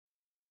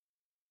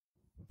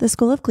the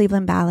School of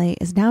Cleveland Ballet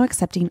is now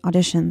accepting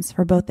auditions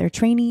for both their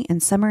trainee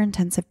and summer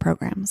intensive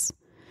programs.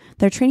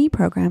 Their trainee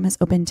program is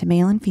open to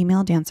male and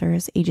female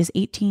dancers ages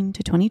 18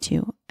 to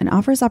 22 and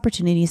offers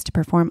opportunities to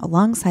perform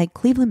alongside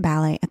Cleveland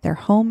Ballet at their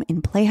home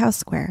in Playhouse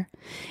Square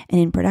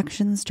and in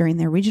productions during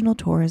their regional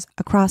tours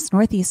across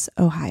Northeast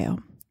Ohio.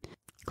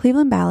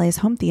 Cleveland Ballet's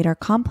home theater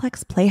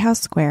complex Playhouse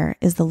Square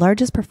is the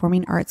largest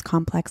performing arts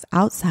complex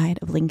outside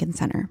of Lincoln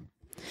Center.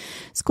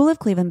 School of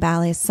Cleveland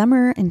Ballet's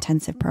summer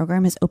intensive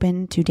program is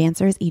open to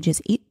dancers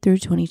ages 8 through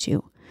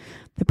 22.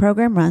 The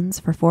program runs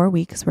for 4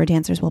 weeks where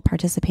dancers will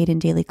participate in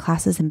daily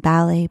classes in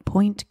ballet,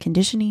 pointe,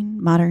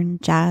 conditioning, modern,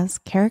 jazz,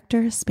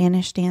 character,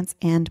 Spanish dance,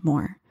 and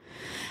more.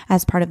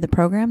 As part of the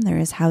program, there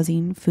is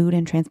housing, food,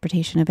 and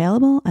transportation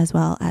available, as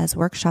well as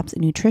workshops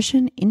in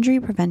nutrition, injury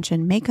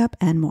prevention, makeup,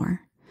 and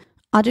more.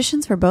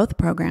 Auditions for both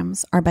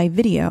programs are by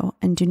video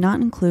and do not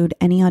include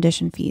any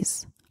audition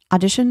fees.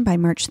 Audition by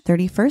March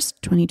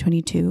 31st,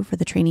 2022 for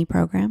the trainee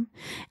program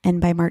and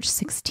by March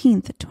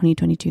 16th,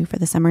 2022 for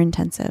the summer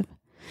intensive.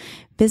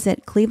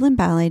 Visit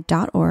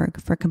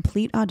clevelandballet.org for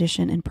complete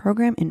audition and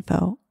program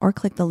info or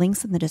click the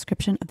links in the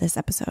description of this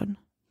episode.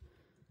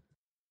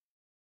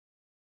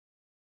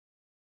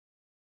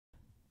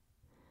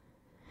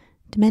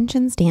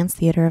 Dimensions Dance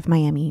Theater of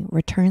Miami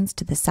returns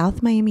to the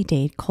South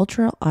Miami-Dade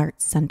Cultural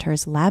Arts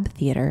Center's Lab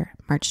Theater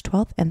March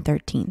 12th and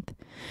 13th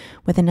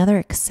with another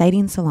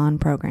exciting salon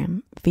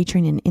program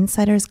featuring an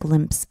insider's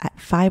glimpse at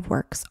 5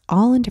 works,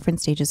 all in different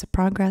stages of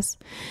progress,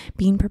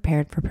 being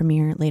prepared for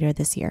premiere later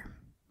this year.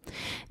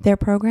 Their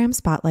program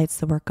spotlights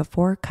the work of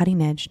 4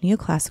 cutting-edge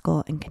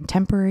neoclassical and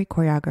contemporary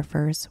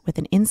choreographers with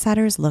an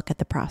insider's look at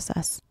the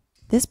process.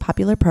 This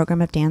popular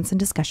program of dance and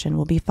discussion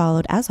will be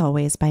followed, as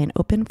always, by an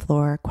open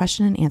floor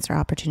question and answer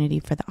opportunity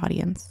for the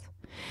audience.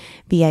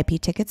 VIP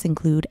tickets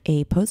include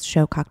a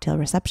post-show cocktail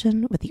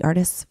reception with the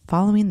artists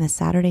following the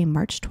Saturday,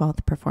 March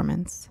 12th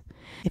performance.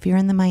 If you're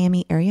in the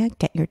Miami area,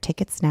 get your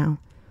tickets now.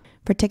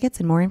 For tickets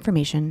and more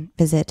information,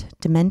 visit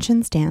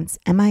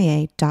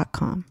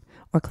dimensionsdancemia.com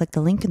or click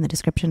the link in the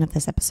description of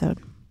this episode.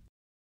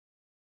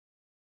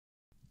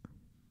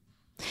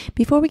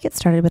 Before we get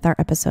started with our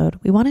episode,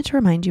 we wanted to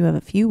remind you of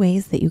a few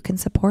ways that you can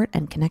support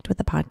and connect with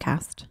the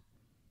podcast.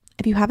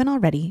 If you haven't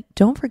already,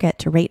 don't forget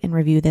to rate and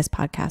review this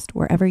podcast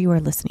wherever you are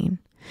listening.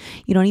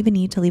 You don't even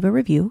need to leave a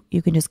review.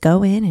 You can just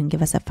go in and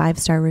give us a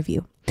 5-star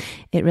review.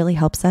 It really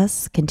helps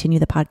us continue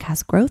the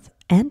podcast growth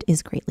and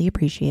is greatly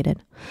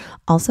appreciated.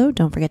 Also,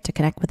 don't forget to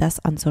connect with us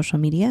on social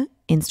media,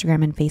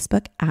 Instagram and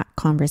Facebook at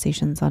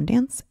Conversations on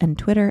Dance and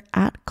Twitter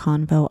at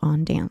Convo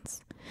on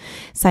Dance.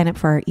 Sign up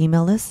for our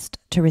email list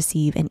to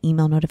receive an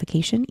email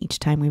notification each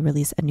time we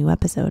release a new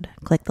episode.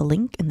 Click the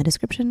link in the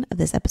description of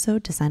this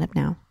episode to sign up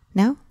now.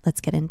 Now,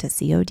 let's get into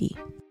COD.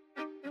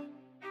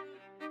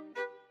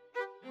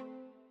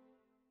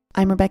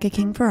 I'm Rebecca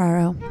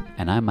King-Ferraro.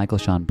 And I'm Michael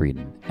Sean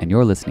Breeden, and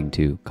you're listening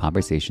to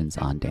Conversations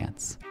on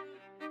Dance.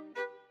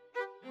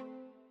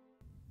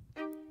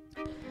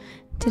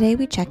 Today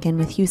we check in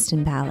with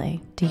Houston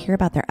Ballet to hear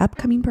about their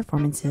upcoming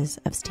performances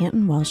of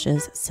Stanton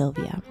Welch's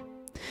Sylvia.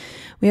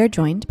 We are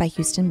joined by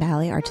Houston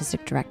Ballet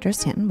Artistic Director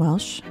Stanton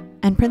Welch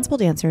and principal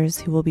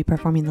dancers who will be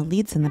performing the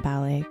leads in the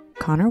ballet,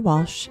 Connor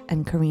Walsh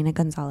and Karina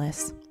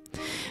González.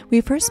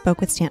 We first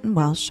spoke with Stanton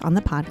Welch on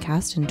the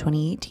podcast in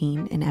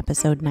 2018 in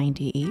episode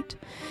 98,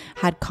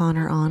 had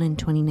Connor on in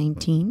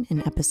 2019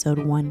 in episode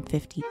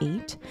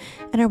 158,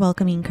 and are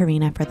welcoming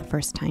Karina for the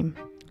first time.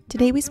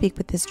 Today we speak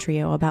with this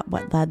trio about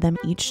what led them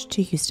each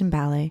to Houston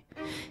Ballet,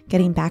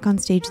 getting back on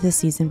stage this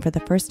season for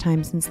the first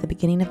time since the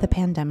beginning of the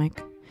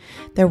pandemic,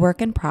 their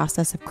work and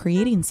process of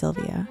creating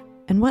Sylvia,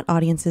 and what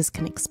audiences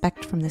can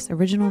expect from this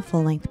original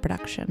full-length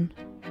production.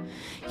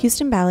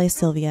 Houston Ballet's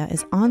Sylvia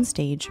is on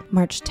stage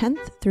March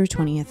 10th through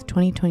 20th,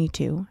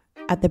 2022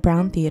 at the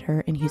Brown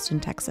Theater in Houston,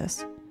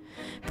 Texas.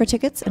 For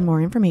tickets and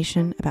more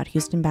information about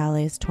Houston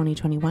Ballet's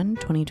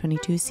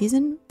 2021-2022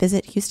 season,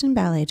 visit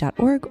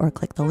houstonballet.org or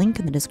click the link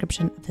in the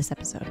description of this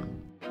episode.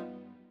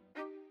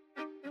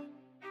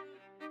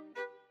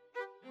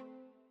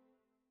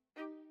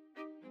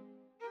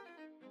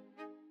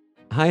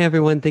 Hi,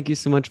 everyone. Thank you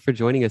so much for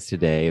joining us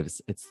today.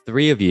 It's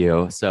 3 of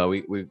you. So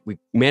we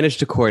managed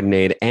to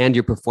coordinate, and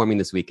you're performing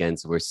this weekend.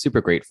 So we're super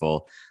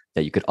grateful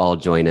that you could all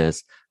join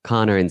us.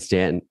 Connor and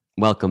Stanton,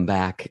 welcome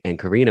back. And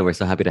Karina, we're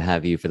so happy to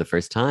have you for the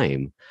first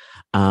time.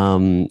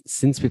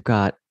 Since we've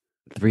got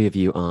 3 of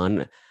you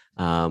on,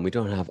 we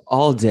don't have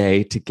all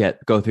day to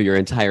go through your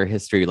entire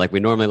history like we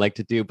normally like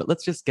to do, but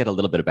let's just get a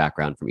little bit of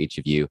background from each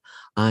of you.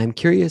 I'm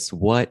curious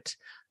what,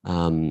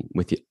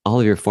 with all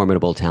of your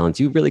formidable talents,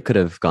 you really could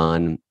have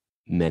gone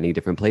many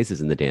different places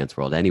in the dance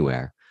world,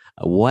 anywhere.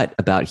 What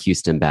about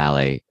Houston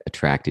Ballet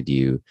attracted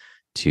you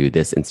to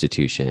this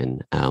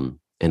institution,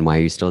 and why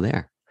are you still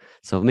there?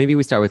 So maybe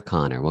we start with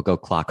Connor. We'll go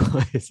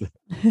clockwise.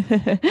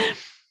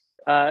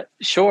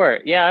 Sure.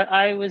 Yeah,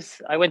 I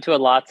went to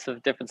lots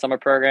of different summer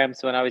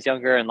programs when I was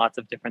younger and lots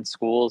of different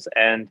schools.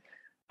 And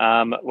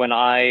when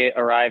I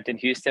arrived in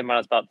Houston when I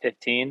was about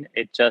 15,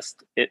 it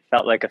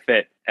felt like a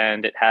fit,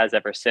 and it has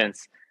ever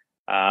since.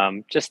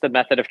 Just the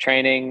method of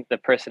training, the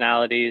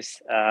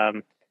personalities,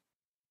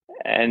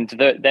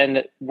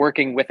 then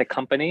working with a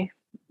company,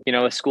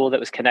 a school that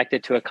was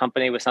connected to a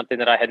company was something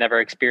that I had never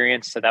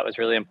experienced. So that was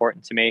really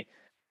important to me.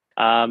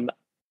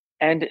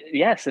 And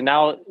yes, and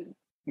now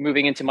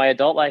moving into my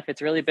adult life,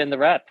 it's really been the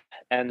rep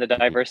and the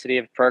diversity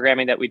of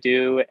programming that we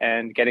do,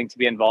 and getting to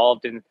be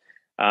involved in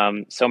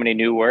so many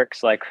new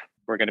works like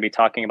we're going to be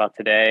talking about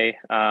today,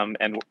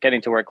 and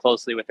getting to work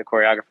closely with a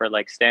choreographer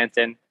like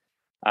Stanton,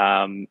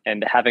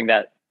 and having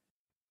that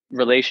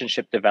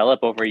relationship develop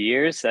over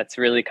years. That's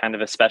really kind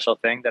of a special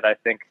thing that I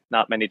think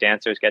not many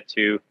dancers get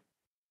to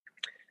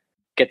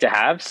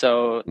have.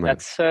 So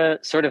that's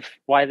sort of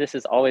why this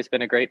has always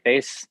been a great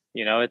base.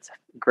 It's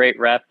great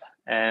rep,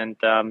 and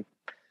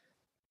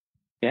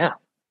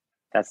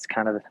that's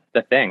kind of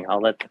the thing.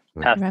 I'll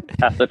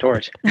pass the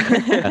torch.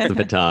 Pass the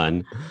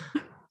baton.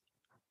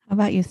 How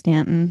about you,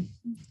 Stanton?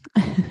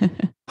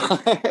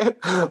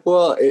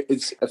 Well,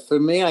 it's for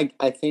me.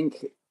 I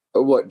think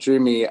what drew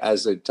me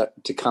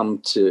to come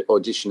to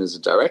audition as a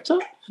director.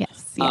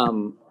 Yes. Yeah.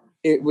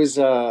 It was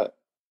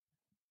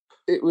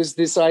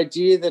this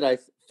idea that I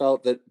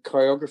felt that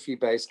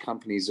choreography-based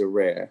companies are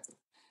rare.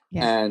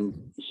 Yeah.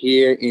 And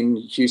here in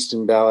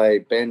Houston Ballet,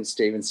 Ben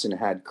Stevenson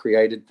had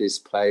created this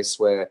place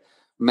where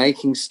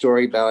making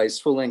story ballets,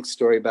 full-length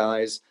story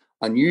ballets,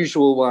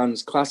 unusual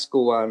ones,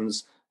 classical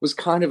ones, was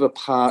kind of a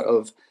part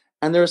of,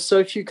 and there are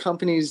so few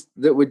companies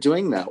that were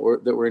doing that, or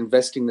that were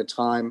investing the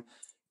time,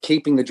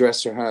 keeping the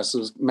dress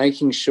rehearsals,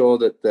 making sure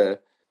that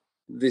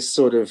this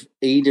sort of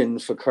Eden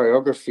for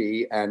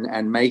choreography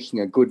and making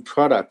a good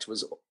product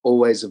was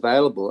always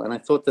available. And I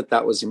thought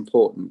that was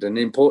important, and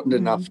important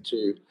enough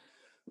to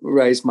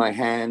raise my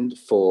hand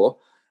for.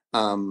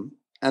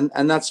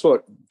 And that's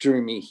what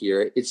drew me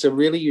here. It's a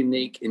really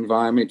unique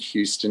environment,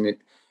 Houston.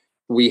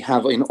 We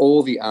have in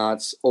all the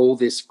arts, all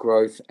this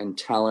growth and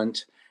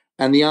talent,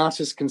 and the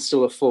artists can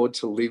still afford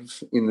to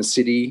live in the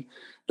city.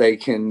 They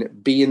can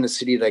be in the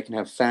city. They can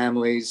have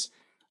families,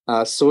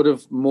 sort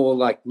of more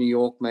like New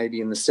York, maybe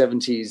in the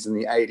 70s and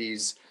the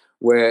 80s,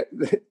 where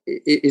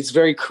it's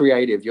very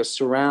creative. You're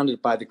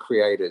surrounded by the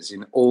creators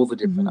in all the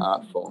different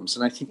art forms.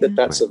 And I think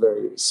that's a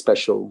very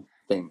special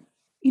thing.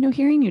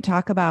 Hearing you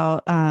talk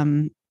about,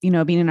 being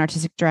an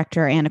artistic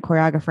director and a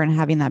choreographer and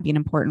having that be an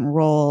important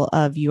role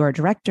of your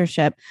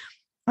directorship,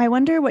 I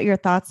wonder what your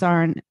thoughts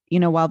are on,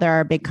 while there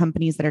are big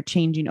companies that are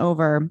changing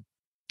over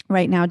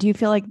right now, do you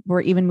feel like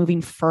we're even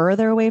moving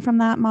further away from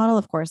that model?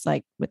 Of course,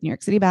 like with New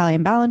York City Ballet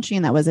and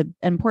Balanchine, that was an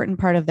important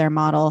part of their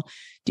model.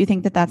 Do you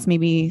think that that's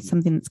maybe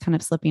something that's kind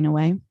of slipping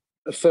away?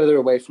 Further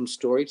away from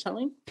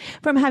storytelling?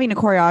 From having a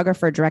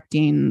choreographer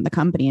directing the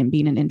company and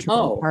being an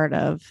integral part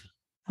of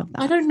that.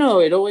 I don't know.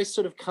 It always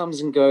sort of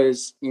comes and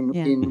goes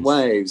in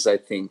waves, I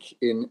think,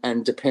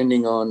 and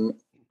depending on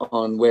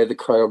where the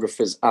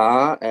choreographers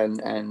are,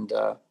 and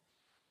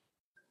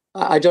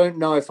I don't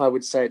know if I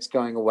would say it's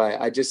going away.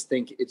 I just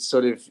think it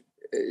sort of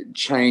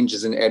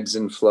changes and ebbs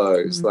and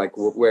flows. Like,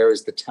 where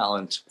is the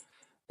talent?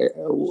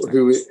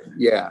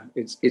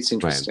 It's interesting.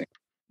 Right.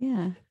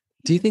 Yeah.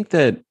 Do you think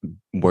that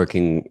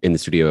working in the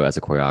studio as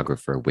a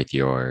choreographer with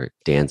your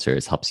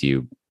dancers helps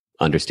you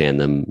understand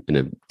them in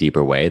a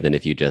deeper way than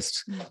if you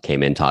just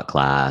came in, taught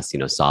class,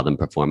 saw them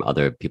perform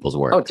other people's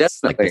work? Oh,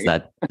 definitely.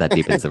 Like, that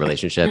deepens the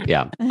relationship?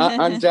 Yeah.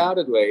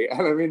 Undoubtedly.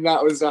 And I mean,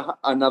 that was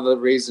another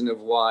reason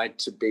of why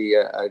to be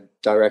a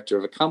director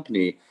of a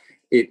company.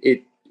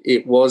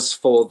 It was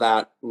for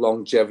that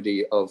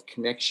longevity of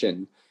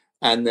connection,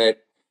 and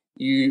that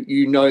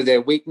you know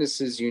their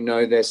weaknesses, you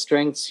know their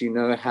strengths, you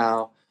know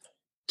how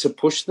to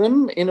push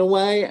them in a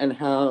way, and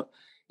how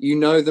you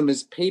know them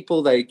as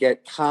people. They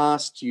get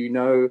cast,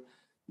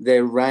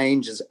 their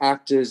range as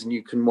actors, and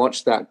you can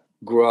watch that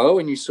grow,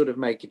 and you sort of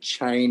make a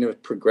chain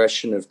of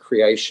progression of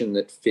creation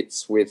that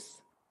fits with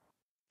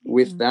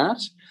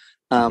that.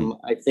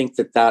 I think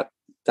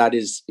that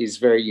is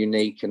very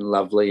unique and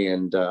lovely,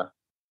 and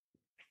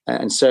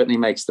certainly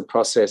makes the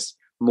process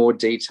more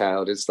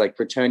detailed. It's like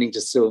returning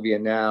to Sylvia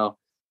now.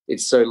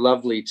 It's so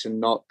lovely to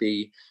not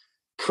be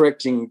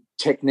correcting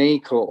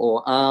technique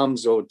or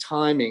arms or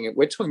timing.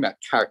 We're talking about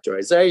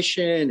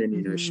characterization,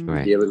 and should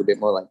be a little bit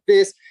more like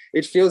this.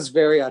 It feels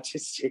very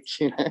artistic.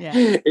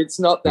 It's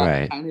not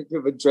that panic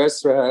of a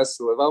dress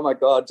rehearsal of, oh my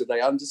God, do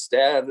they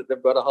understand that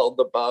they've got to hold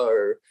the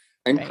bow?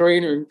 And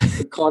Karina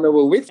and Connor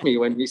were with me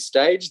when we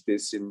staged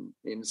this in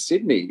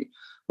Sydney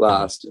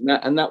last,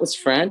 and that was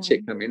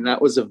frantic. I mean,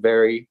 that was a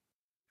very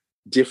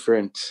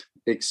different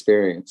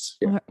experience.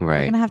 Yeah.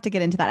 We're gonna have to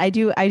get into that. I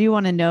do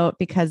want to note,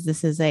 because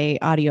this is a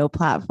audio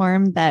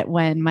platform, that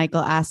when Michael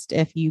asked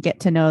if you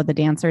get to know the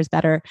dancers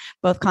better,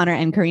 both Connor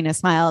and Karina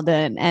smiled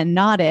and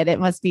nodded.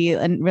 It must be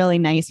really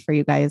nice for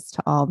you guys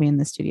to all be in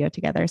the studio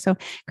together. So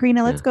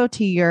Karina, let's go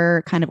to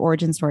your kind of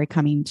origin story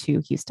coming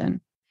to Houston.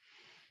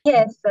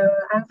 Yes, so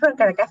I'm from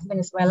Caracas,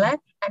 Venezuela,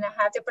 and I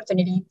had the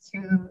opportunity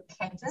to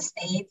come to the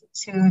States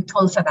to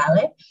Tulsa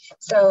Ballet.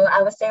 So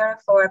I was there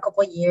for a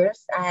couple of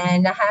years,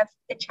 and I had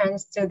the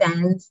chance to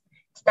dance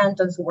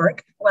Stanton's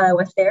work while I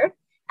was there.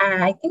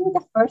 I think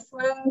the first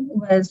one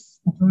was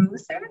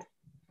Bruiser,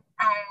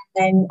 and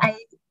then I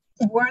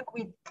worked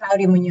with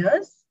Claudio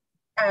Munoz,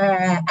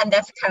 And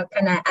that's how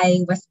kind of I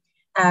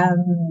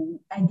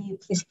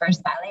did his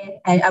first ballet.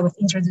 I was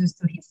introduced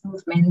to his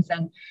movements,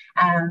 and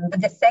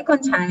but the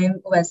second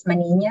time was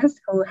Maniñas,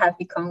 who have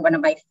become one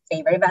of my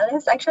favorite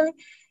ballets actually.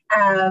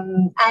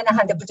 And I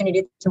had the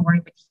opportunity to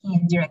work with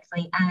him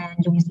directly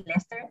and Louise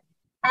Lester.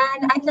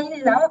 And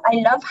I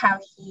love how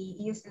he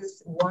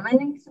uses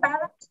women in his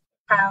ballet,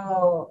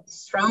 how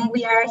strong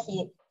we are.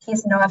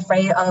 He's not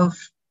afraid of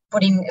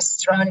putting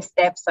strong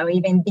steps or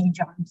even big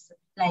jumps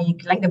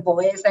like the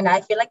boys. And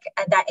I feel like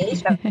at that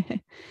age,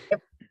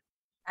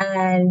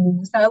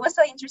 and so it was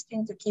so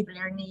interesting to keep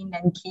learning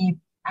and keep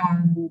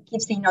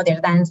seeing other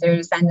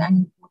dancers.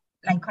 And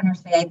like Connor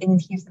said, I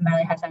think Houston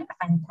Ballet has a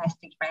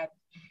fantastic rep.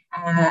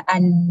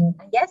 And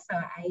yes, so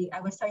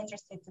I was so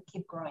interested to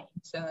keep growing.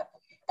 So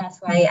that's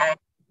why I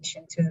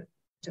auditioned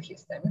to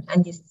Houston,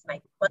 and this is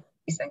my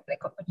recent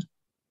company.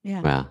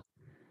 Yeah. Wow.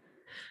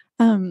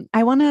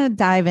 I want to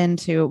dive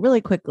into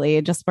really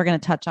quickly, just we're going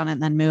to touch on it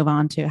and then move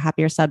on to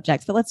happier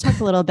subjects. But let's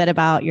talk a little bit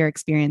about your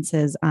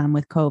experiences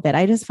with COVID.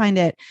 I just find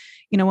it,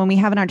 when we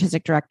have an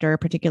artistic director,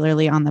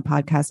 particularly on the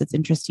podcast, it's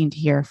interesting to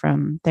hear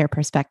from their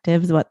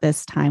perspectives what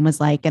this time was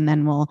like. And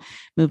then we'll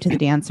move to the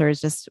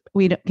dancers.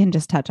 We can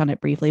just touch on it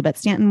briefly. But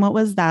Stanton, what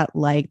was that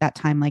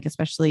time like,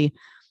 especially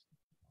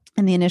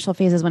in the initial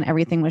phases when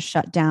everything was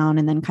shut down?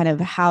 And then kind of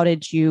how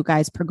did you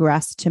guys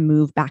progress to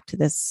move back to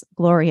this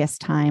glorious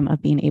time of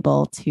being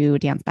able to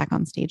dance back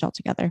on stage all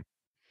together?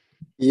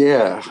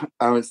 Yeah,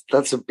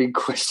 that's a big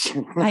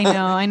question.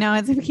 I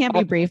know. We can't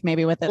be brief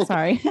maybe with it.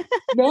 Sorry.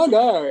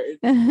 No.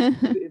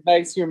 It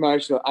makes you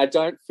emotional. I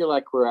don't feel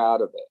like we're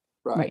out of it,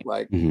 right?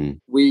 Like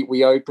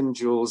we opened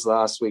Jules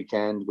last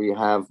weekend. We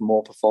have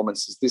more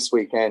performances this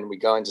weekend. We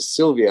go into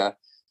Sylvia.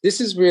 This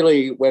is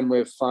really when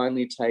we've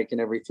finally taken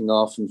everything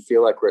off and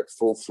feel like we're at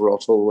full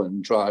throttle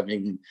and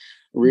driving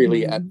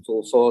really at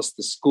full force.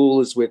 The school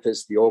is with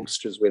us. The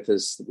orchestra's with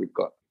us. We've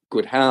got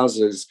good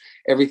houses.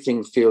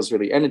 Everything feels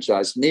really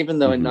energized. And even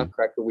though in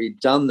Nutcracker we'd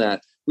done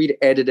that, we'd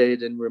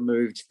edited and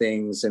removed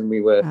things and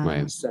we were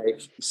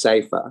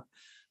safer.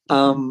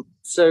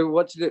 So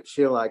what did it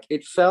feel like?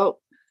 It felt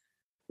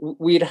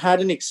we'd had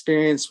an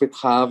experience with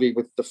Harvey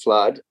with the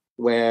flood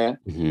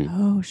where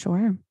oh,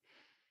 sure.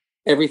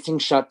 Everything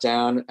shut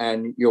down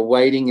and you're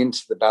wading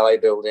into the ballet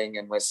building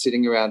and we're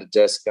sitting around a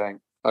desk going,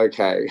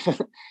 okay.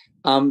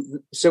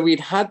 So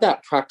we'd had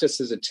that practice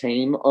as a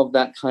team of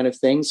that kind of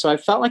thing. So I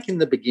felt like in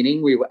the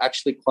beginning we were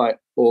actually quite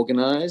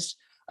organized.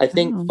 I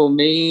think for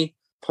me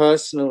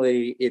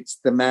personally, it's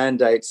the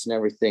mandates and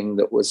everything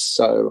that was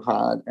so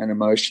hard and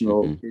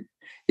emotional. It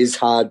is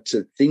hard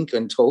to think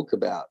and talk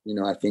about.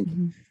 I think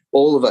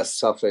all of us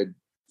suffered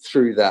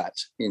through that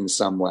in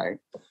some way.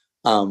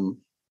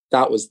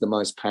 That was the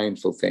most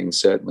painful thing,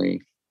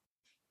 certainly.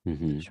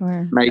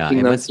 Sure.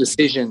 Making those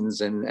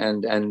decisions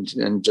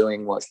and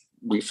doing what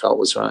we felt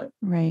was right.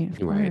 Right. Of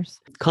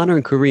course. Connor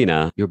and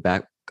Karina, you're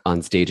back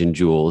on stage in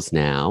Jules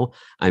now.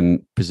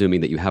 I'm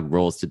presuming that you have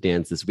roles to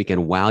dance this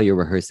weekend while you're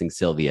rehearsing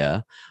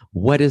Sylvia.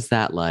 What is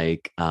that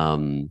like?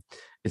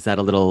 Is that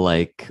a little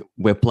like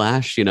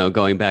whiplash,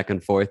 going back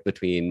and forth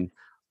between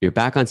you're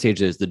back on stage,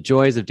 there's the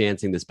joys of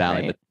dancing this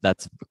ballet, but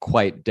that's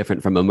quite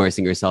different from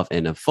immersing yourself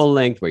in a full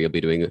length where you'll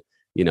be doing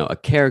a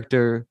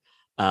character.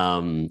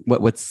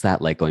 What's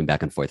that like going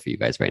back and forth for you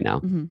guys right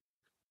now?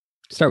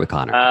 Start with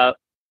Connor.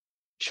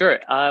 Sure.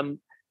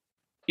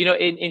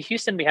 In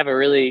Houston, we have a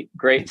really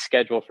great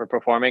schedule for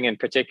performing, and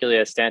particularly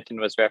as Stanton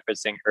was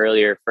referencing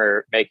earlier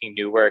for making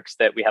new works,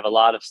 that we have a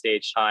lot of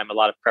stage time, a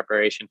lot of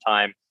preparation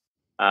time.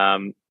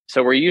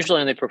 So we're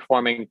usually only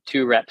performing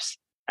 2 reps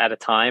at a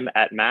time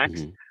at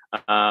max.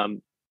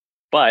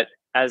 But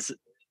as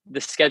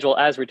the schedule,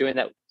 as we're doing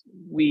that,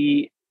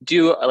 we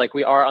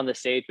are on the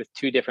stage with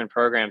 2 different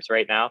programs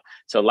right now.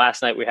 So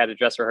last night we had a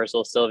dress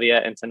rehearsal of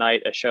Sylvia, and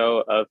tonight a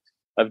show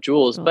of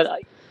Jules. But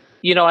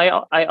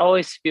I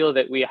always feel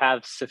that we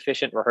have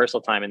sufficient rehearsal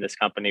time in this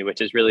company,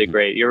 which is really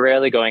great. You're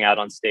rarely going out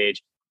on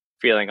stage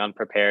feeling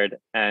unprepared.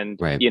 And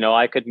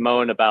I could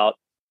moan about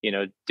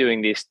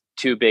doing these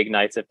 2 big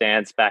nights of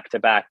dance back to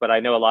back, but I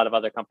know a lot of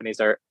other companies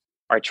are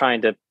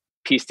trying to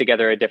piece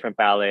together a different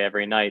ballet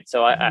every night.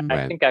 So I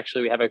think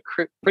actually we have a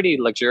pretty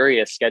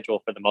luxurious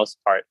schedule for the most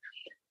part.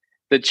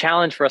 The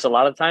challenge for us a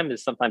lot of time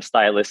is sometimes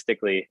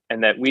stylistically,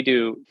 and that we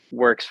do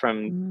works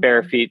from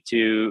bare feet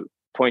to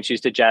point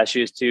shoes to jazz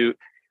shoes to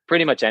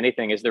pretty much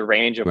anything is the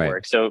range of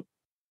work. So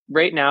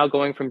right now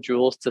going from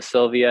Jules to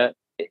Sylvia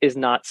is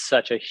not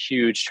such a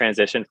huge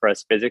transition for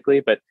us physically,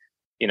 but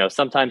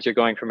sometimes you're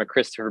going from a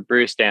Christopher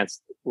Bruce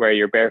dance where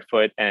you're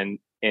barefoot and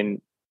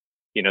in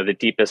the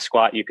deepest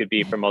squat you could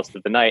be for most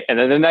of the night, and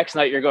then the next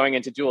night you're going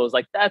into Jules.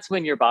 Like that's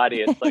when your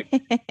body is like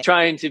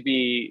trying to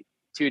be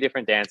 2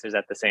 different dancers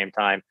at the same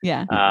time.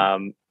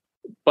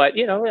 But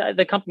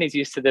the company's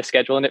used to this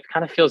schedule, and it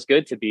kind of feels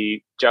good to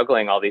be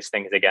juggling all these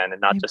things again and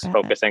not just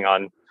focusing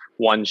on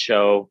one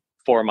show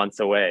 4 months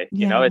away.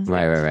 It's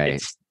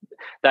it's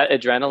that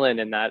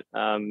adrenaline and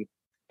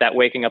that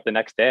waking up the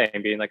next day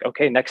and being like,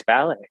 okay, next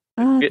ballet.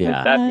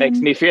 That makes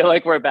me feel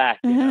like we're back.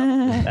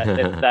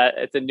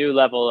 It's a new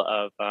level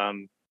of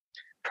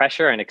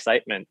pressure and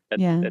excitement.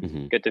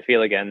 It's good to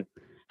feel again.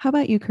 How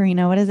about you,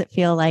 Karina? What does it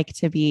feel like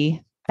to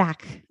be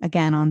back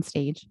again on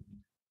stage?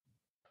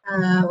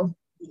 Well,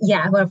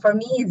 for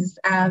me, it's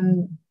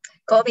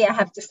Kobe. I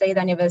have to say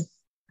that it was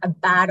a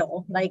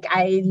battle. Like,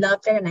 I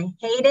loved it and I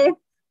hated it.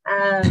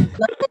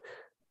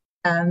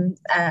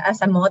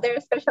 As a mother,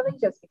 especially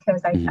just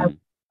because I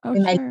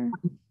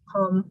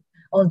home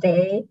all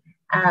day.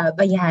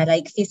 But yeah,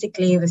 like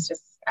physically, it was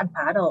just a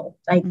battle.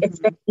 Like it's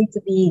very easy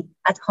to be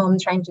at home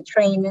trying to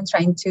train and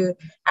trying to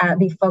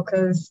be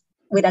focused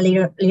with a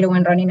little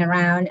one running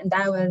around, and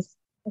that was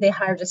the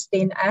hardest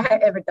thing I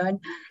have ever done.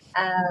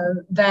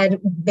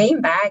 But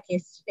being back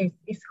is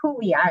who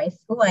we are. It's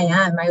who I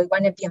am. I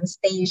want to be on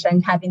stage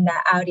and having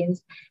that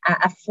audience,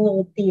 a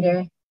full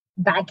theater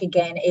back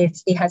again.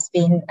 It has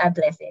been a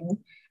blessing.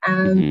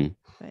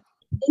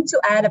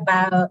 To add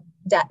about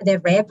the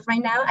rep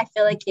right now, I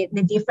feel like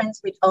the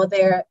difference with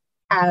other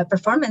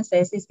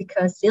performances is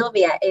because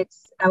Sylvia,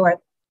 it's our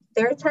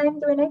third time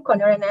doing it,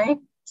 Connor and I,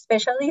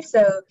 especially.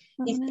 So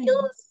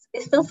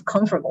it feels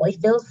comfortable.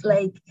 It feels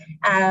like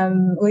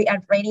we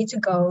are ready to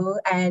go.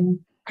 And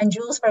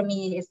Jules for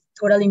me is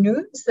totally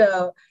new.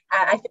 So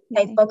I think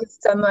I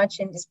focused so much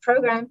in this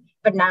program,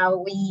 but now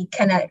we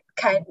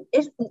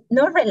it's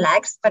not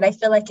relaxed, but I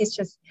feel like it's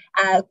just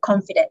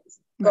confidence.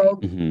 Go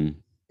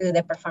to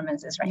the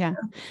performances now.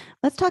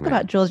 Let's talk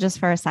about Jules just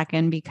for a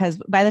second, because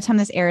by the time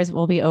this airs, it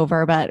will be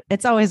over, but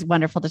it's always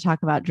wonderful to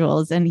talk about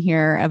Jules and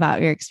hear about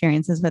your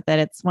experiences with it.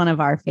 It's one of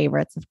our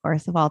favorites, of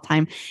course, of all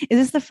time. Is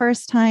this the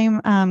first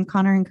time,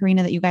 Connor and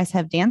Karina, that you guys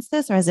have danced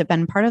this, or has it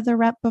been part of the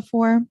rep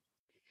before?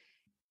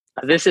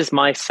 This is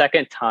my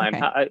second time,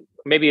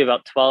 maybe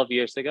about 12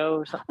 years ago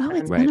or something. Oh,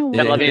 it's been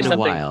a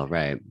while,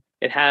 right?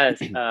 It has.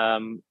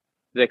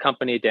 The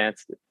company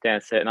danced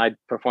it, and I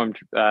performed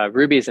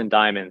Rubies and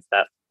Diamonds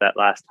that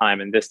last time,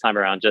 and this time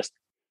around just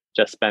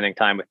spending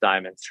time with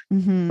diamonds.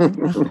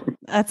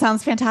 That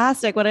sounds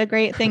fantastic. What a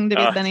great thing to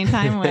be spending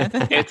time with.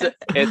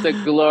 It's a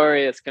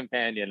glorious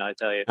companion, I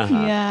tell you.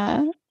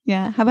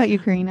 Yeah. How about you,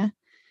 Karina?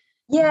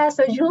 Yeah,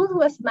 so Jules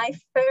was my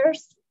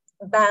first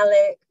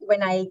ballet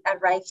when I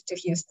arrived to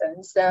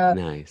Houston. So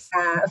nice.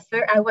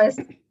 I was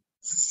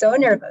so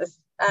nervous.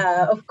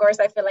 Of course,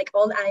 I feel like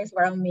all eyes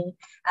were on me,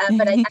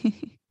 but I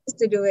used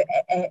to do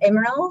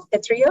Emerald, the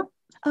trio.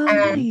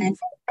 And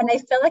I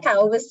felt like I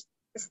always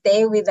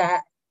stay with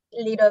that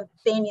little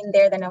thing in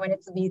there that I wanted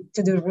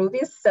to do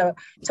Rubies. So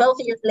 12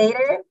 years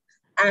later,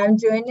 I'm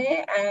doing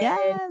it.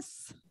 And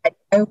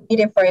I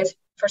waited for it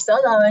for so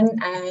long.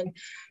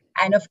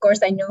 And of course,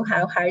 I know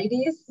how hard it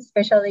is,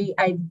 especially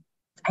I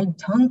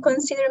don't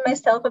consider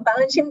myself a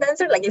balancing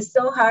dancer. Like, it's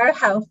so hard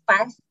how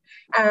fast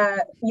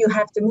you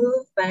have to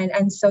move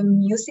and so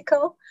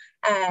musical.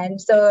 And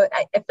so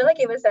I feel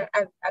like it was a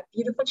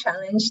beautiful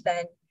challenge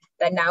that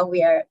now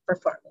we are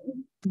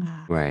performing.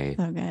 Right.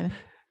 So good.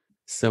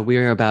 So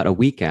we're about a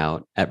week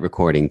out at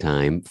recording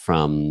time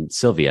from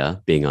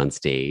Sylvia being on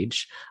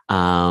stage.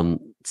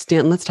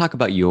 Stanton, let's talk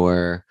about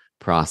your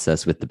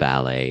process with the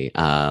ballet.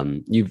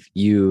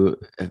 You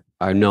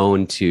are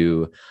known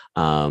to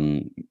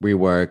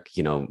rework,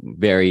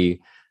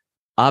 very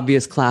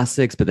obvious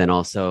classics, but then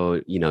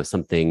also,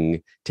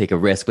 take a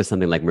risk with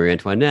something like Marie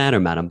Antoinette or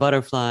Madame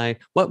Butterfly.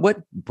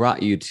 What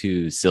brought you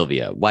to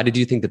Sylvia? Why did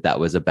you think that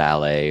was a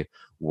ballet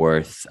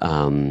worth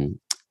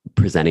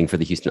presenting for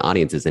the Houston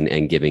audiences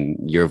and giving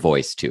your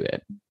voice to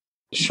it?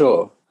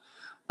 Sure.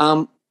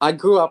 I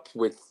grew up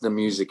with the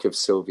music of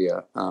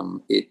Sylvia.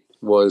 It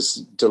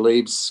was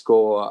Delibes'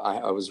 score.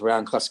 I was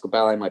around classical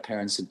ballet. My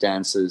parents are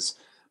dancers.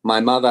 My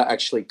mother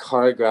actually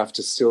choreographed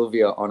to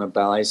Sylvia on a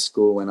ballet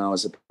school when I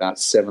was about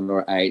 7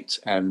 or 8,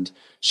 and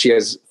she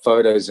has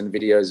photos and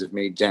videos of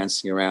me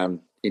dancing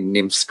around in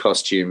nymphs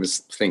costumes,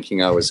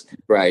 thinking I was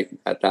great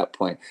at that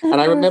point.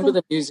 And I remember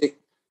the music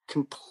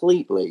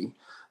completely.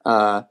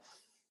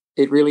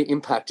 It really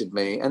impacted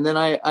me. And then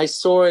I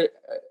saw it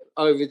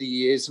over the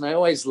years, and I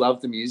always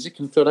loved the music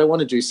and thought I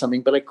want to do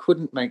something, but I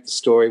couldn't make the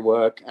story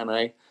work, and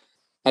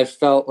I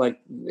felt like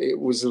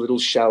it was a little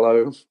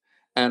shallow.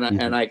 And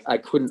I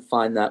couldn't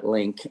find that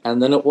link.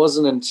 And then it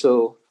wasn't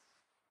until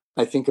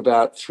I think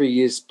about 3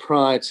 years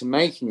prior to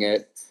making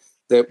it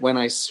that when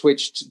I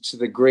switched to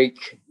the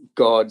Greek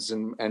gods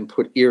and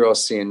put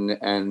Eros in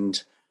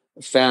and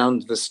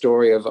found the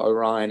story of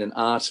Orion and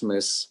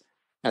Artemis,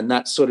 and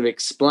that sort of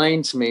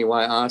explained to me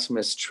why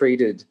Artemis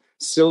treated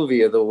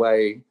Sylvia the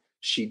way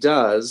she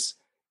does,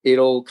 it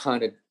all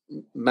kind of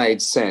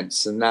made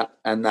sense. And that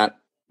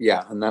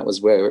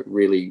was where it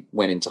really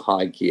went into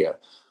high gear.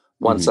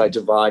 Once I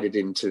divided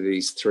into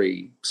these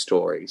 3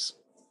 stories.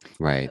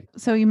 Right.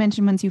 So you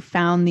mentioned once you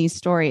found these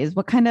stories,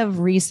 what kind of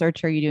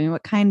research are you doing?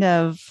 What kind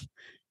of,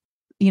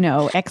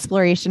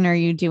 exploration are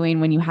you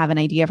doing when you have an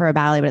idea for a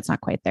ballet, but it's not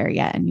quite there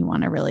yet and you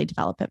want to really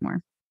develop it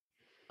more?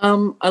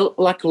 I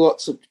like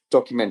lots of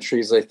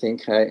documentaries. I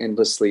think I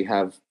endlessly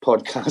have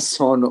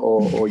podcasts on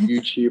or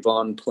YouTube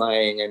on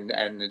playing,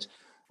 and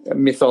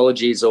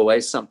mythology is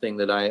always something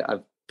that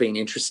I've been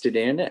interested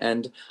in,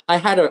 and I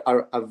had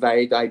a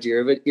vague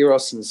idea of it.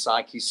 Eros and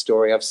Psyche's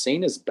story I've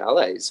seen as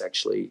ballets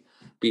actually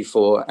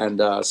before.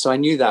 And so I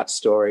knew that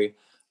story.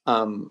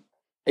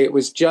 It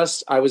was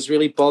just, I was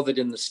really bothered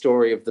in the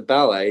story of the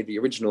ballet, the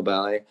original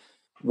ballet,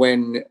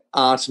 when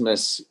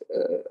Artemis,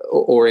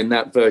 or in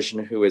that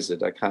version, who is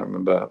it? I can't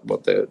remember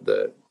what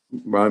the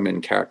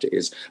Roman character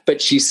is,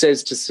 but she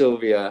says to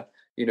Sylvia,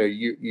 you know,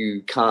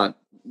 you can't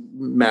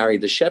marry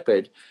the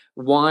shepherd.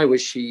 Why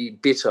was she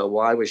bitter?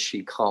 Why was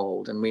she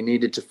cold? And we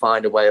needed to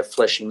find a way of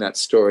fleshing that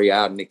story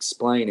out and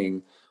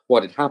explaining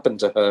what had happened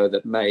to her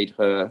that made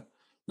her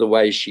the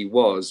way she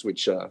was,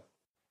 which,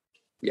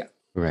 yeah.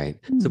 Right.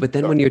 So, but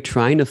then when you're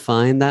trying to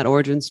find that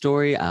origin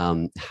story,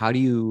 how do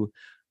you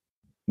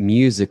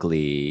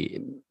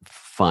musically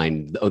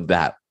find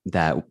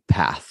that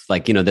path?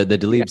 Like, you know, the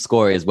Delibes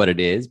score is what it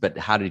is, but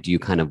how did you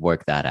kind of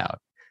work that out?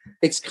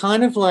 It's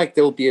kind of like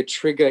there'll be a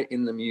trigger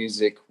in the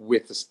music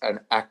with an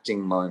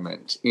acting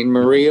moment. In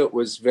Maria, it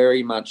was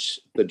very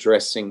much the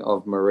dressing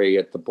of Marie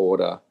at the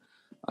border.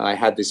 I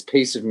had this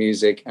piece of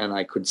music and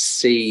I could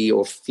see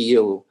or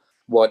feel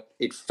what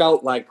it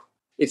felt like.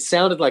 It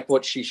sounded like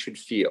what she should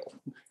feel,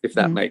 if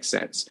that makes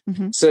sense.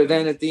 So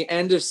then at the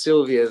end of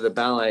Sylvia, the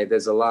ballet,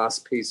 there's a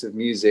last piece of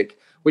music,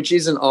 which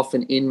isn't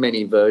often in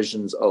many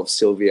versions of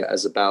Sylvia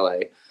as a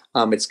ballet.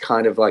 It's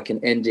kind of like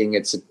an ending.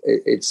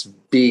 It's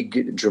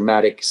big,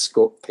 dramatic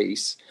score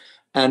piece.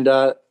 And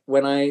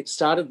when I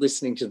started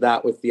listening to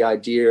that with the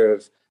idea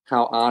of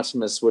how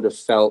Artemis would have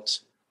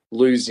felt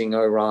losing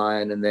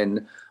Orion and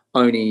then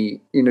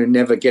only, you know,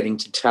 never getting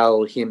to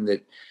tell him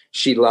that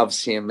she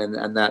loves him,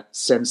 and that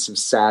sense of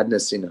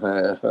sadness in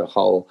her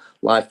whole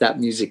life, that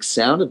music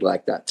sounded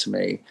like that to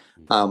me.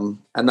 And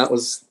that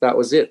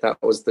was it. That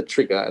was the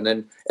trigger. And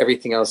then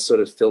everything else sort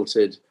of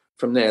filtered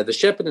from there. The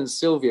Shepherd and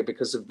Sylvia,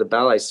 because of the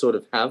ballet, sort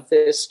of have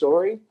their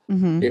story.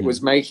 It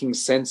was making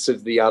sense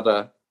of the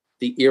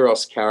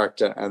Eros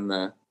character and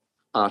the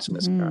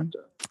Artemis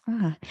character.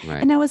 Right. Right.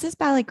 And now, was this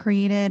ballet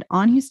created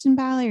on Houston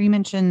Ballet, or you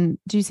mentioned,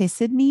 did you say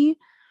Sydney?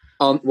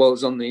 Well, it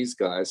was on these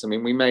guys. I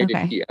mean, we made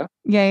it here.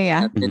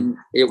 Yeah. And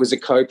it was a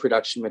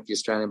co-production with the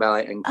Australian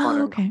Ballet, and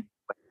Connor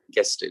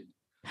guested.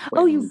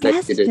 Oh, you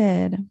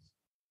guested.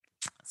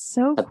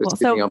 So cool.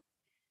 So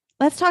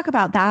let's talk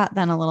about that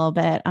then a little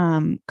bit.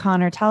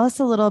 Connor, tell us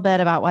a little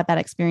bit about what that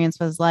experience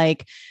was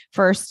like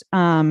first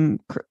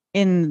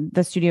in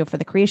the studio for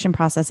the creation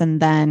process, and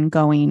then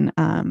going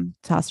to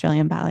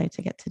Australian Ballet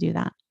to get to do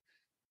that.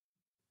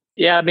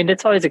 Yeah, I mean,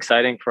 it's always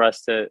exciting for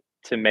us to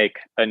make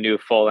a new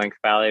full-length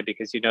ballet,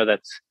 because, you know,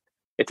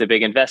 it's a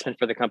big investment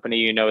for the company.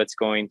 You know, it's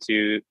going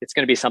to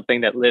be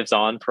something that lives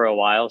on for a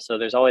while. So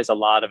there's always a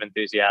lot of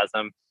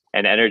enthusiasm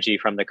and energy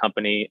from the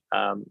company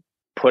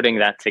putting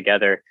that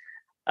together.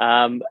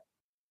 And,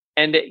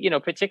 you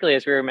know, particularly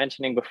as we were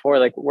mentioning before,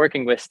 like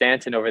working with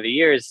Stanton over the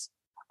years,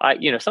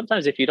 you know,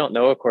 sometimes if you don't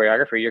know a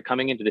choreographer, you're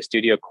coming into the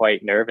studio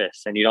quite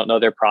nervous and you don't know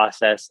their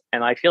process.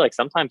 And I feel like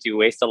sometimes you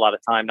waste a lot of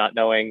time not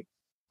knowing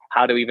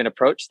how to even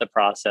approach the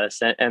process.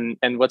 And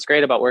what's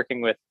great about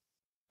working with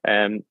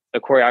a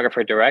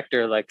choreographer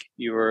director, like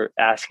you were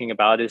asking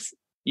about, is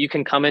you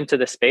can come into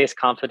the space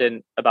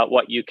confident about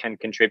what you can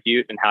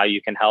contribute and how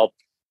you can help.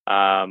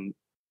 And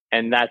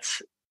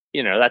that's,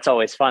 you know, that's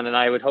always fun. And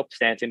I would hope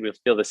Stanton will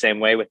feel the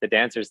same way with the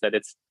dancers, that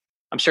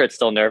I'm sure it's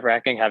still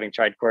nerve-wracking having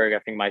tried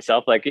choreographing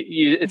myself. Like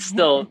it's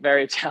still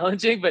very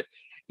challenging, but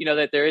you know,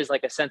 that there is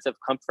like a sense of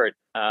comfort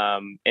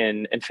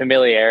in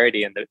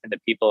familiarity in the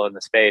people in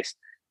the space.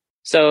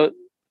 So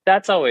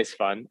that's always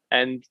fun.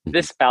 And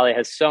this ballet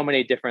has so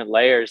many different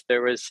layers.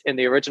 There was, in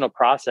the original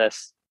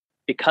process,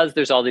 because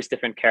there's all these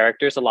different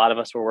characters, a lot of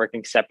us were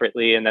working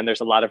separately. And then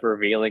there's a lot of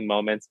revealing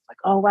moments like,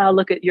 oh, wow,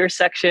 look at your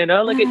section.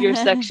 Oh, look at your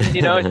section,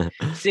 you know, and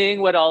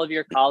seeing what all of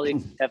your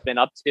colleagues have been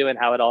up to and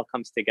how it all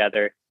comes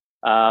together.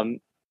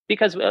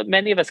 Because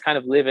many of us kind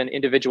of live an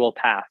individual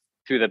path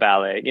through the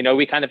ballet. You know,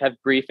 we kind of have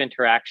brief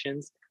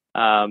interactions.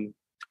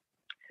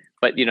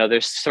 But, you know,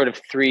 there's sort of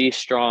three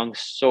strong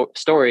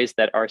stories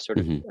that are sort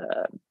of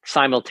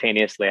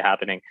simultaneously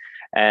happening.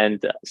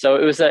 And so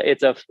it was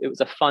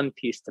a fun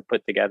piece to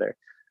put together.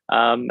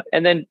 And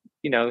then,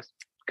 you know,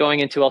 going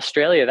into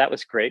Australia, that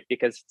was great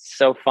because it's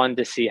so fun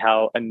to see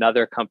how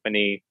another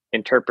company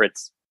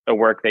interprets a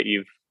work that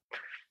you've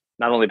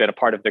not only been a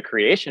part of the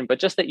creation, but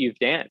just that you've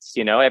danced.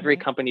 You know, every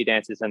company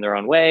dances in their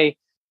own way.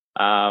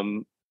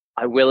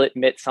 I will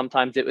admit,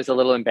 sometimes it was a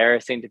little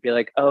embarrassing to be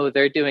like, oh,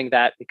 they're doing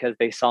that because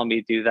they saw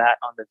me do that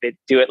on the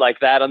do it like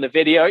that on the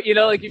video. You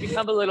know, like you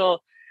become a little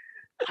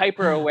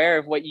hyper aware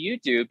of what you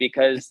do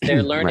because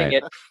they're learning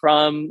it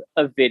from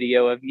a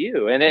video of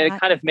you. And it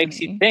kind of makes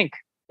you think.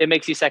 It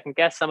makes you second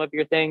guess some of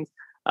your things.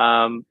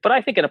 But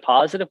I think in a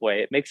positive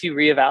way, it makes you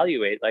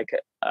reevaluate like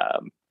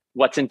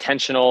what's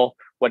intentional,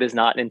 what is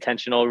not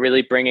intentional,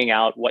 really bringing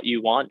out what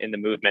you want in the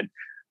movement.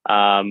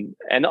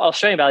 And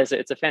Australian Ballet,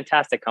 it's a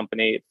fantastic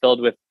company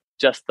filled with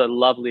just the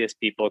loveliest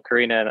people.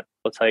 Karina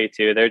will tell you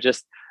too.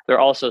 They're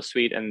all so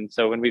sweet. And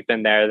so when we've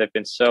been there, they've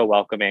been so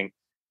welcoming.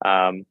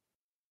 And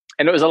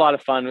it was a lot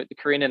of fun.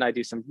 Karina and I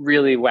do some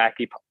really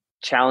wacky,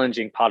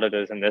 challenging pas de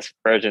deux in this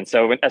version.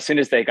 So as soon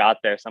as they got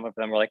there, some of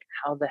them were like,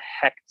 how the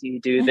heck do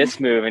you do this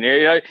move? And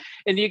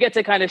and you get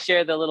to kind of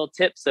share the little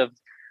tips of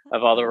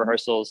of all the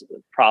rehearsals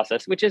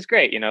process, which is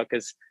great,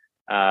 because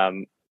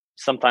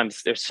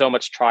sometimes there's so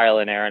much trial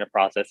and error in a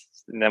process,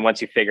 and then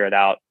once you figure it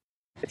out,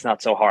 it's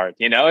not so hard.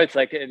 It's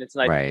like, and it's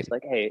nice. Right. It's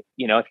like, hey,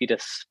 if you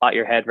just spot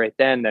your head right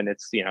then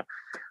it's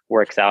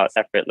works out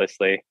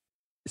effortlessly.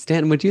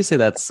 Stanton, would you say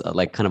that's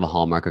like kind of a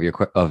hallmark of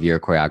your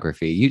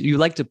choreography? You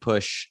like to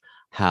push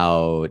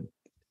how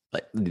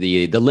like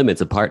the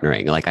limits of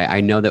partnering. Like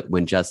I know that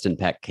when Justin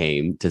Peck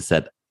came to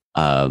set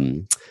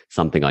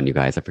something on you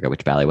guys, I forget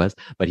which ballet it was,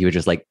 but he was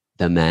just like,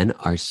 the men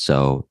are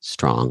so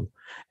strong.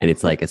 And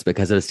it's like, it's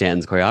because of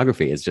Stanton's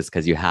choreography. It's just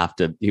because you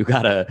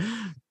gotta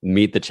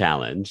meet the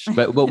challenge.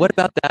 But what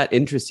about that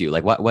interests you?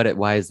 Like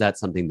why is that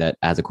something that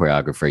as a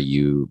choreographer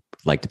you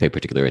like to pay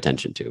particular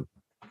attention to?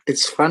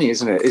 It's funny,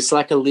 isn't it? It's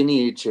like a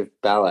lineage of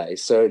ballet.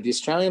 So the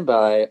Australian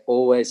ballet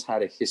always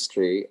had a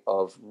history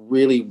of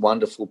really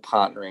wonderful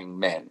partnering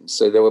men.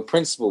 So there were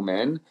principal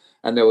men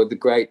and there were the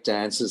great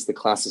dancers, the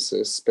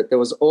classicists, but there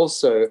was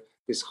also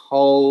this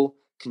whole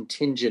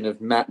contingent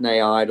of matinee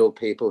idol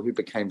people who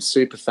became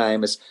super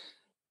famous.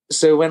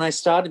 So when I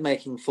started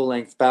making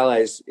full-length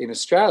ballets in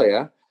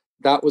Australia,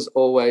 that was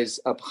always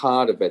a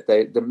part of it.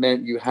 The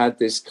men, you had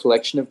this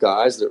collection of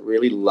guys that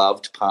really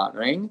loved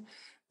partnering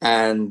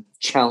and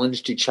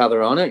challenged each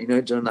other on it,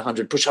 doing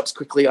 100 push-ups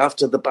quickly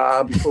after the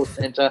bar before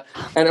center.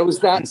 And it was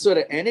that sort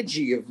of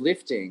energy of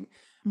lifting.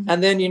 Mm-hmm.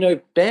 And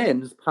then,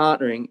 Ben's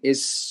partnering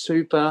is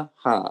super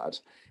hard.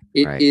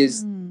 It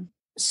is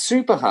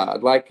super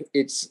hard. Like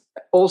it's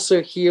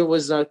also here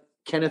was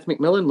Kenneth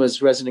McMillan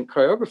was resident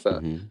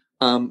choreographer.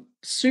 Mm-hmm.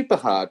 Super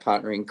hard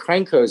partnering,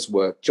 Kranko's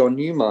work, John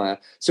Newmeyer.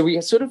 So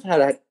we sort of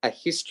had a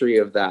history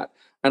of that.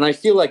 And I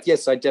feel like,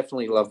 yes, I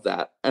definitely love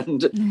that.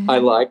 And I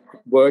like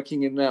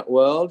working in that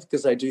world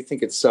because I do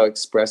think it's so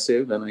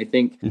expressive. And I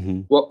think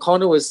what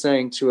Connor was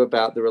saying too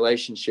about the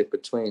relationship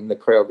between the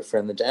choreographer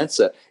and the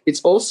dancer,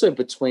 it's also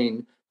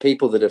between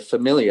people that are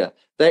familiar.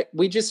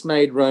 We just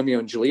made Romeo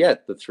and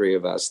Juliet, the three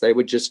of us. They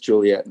were just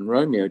Juliet and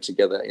Romeo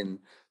together in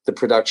the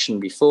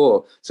production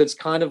before. So it's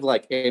kind of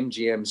like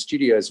MGM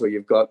Studios where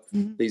you've got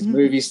these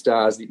movie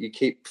stars that you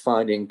keep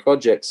finding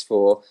projects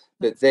for,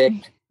 that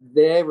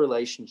their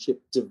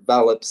relationship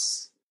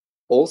develops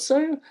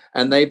also,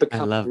 and they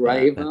become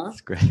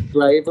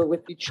braver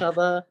with each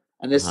other.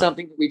 And there's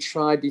something that we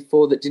tried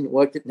before that didn't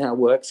work that now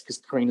works because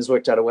Karina's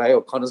worked out a way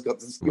or Connor's got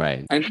this.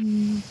 Right.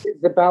 And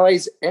the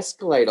ballets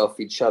escalate off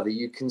each other.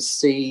 You can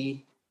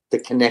see the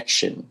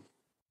connection.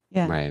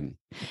 Yeah. Right.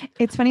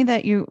 It's funny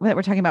that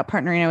we're talking about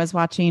partnering. I was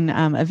watching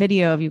a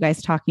video of you guys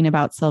talking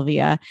about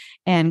Sylvia,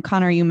 and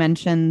Connor, you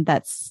mentioned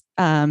that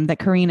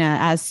Karina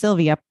as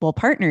Sylvia will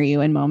partner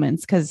you in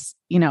moments because,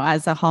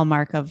 as a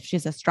hallmark of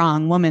she's a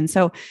strong woman.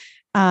 So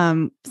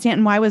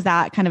Stanton, why was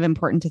that kind of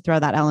important to throw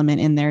that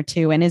element in there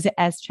too? And is it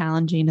as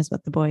challenging as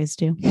what the boys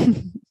do?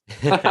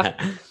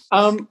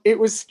 It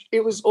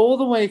was all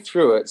the way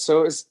through it.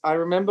 So I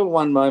remember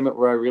one moment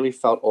where I really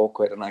felt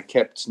awkward and I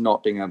kept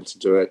not being able to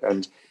do it.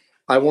 And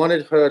I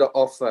wanted her to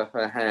offer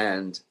her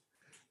hand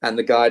and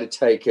the guy to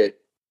take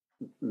it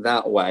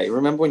that way.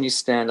 Remember when you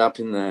stand up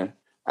in the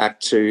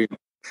act 2?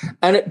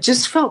 And it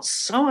just felt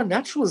so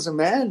unnatural as a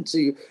man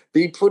to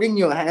be putting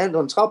your hand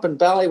on top. In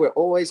ballet, we're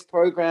always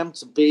programmed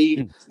to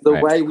be the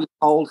way we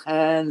hold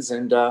hands.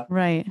 And so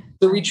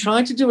we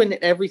try to do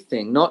in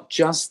everything, not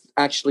just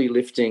actually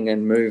lifting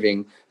and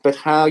moving, but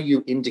how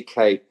you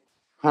indicate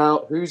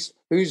who's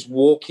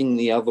walking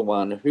the other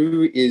one,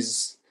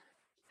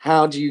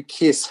 how do you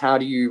kiss, how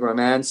do you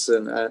romance,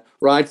 and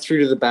right through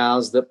to the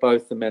bows that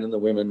both the men and the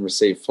women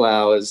receive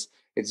flowers.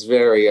 It's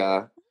very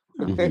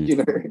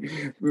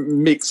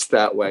mixed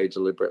that way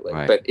deliberately,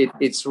 but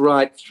it's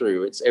right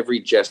through. It's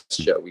every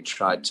gesture we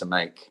tried to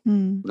make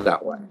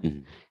that way.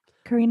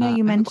 Karina,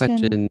 you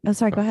mentioned. Oh,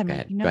 sorry. Go ahead. Go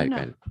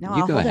ahead. No,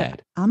 you go ahead.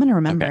 It. I'm going to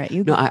remember it.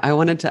 You. No, I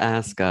wanted to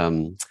ask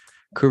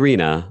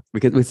Karina.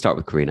 We start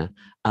with Karina.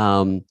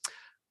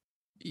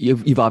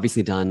 You've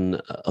obviously done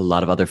a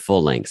lot of other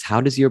full lengths.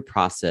 How does your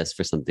process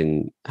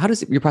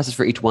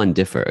for each one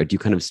differ? Or do you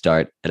kind of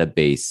start at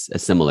a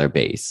similar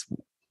base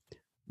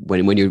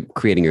when you're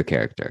creating your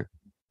character?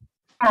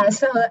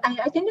 So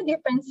I think the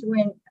difference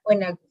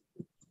when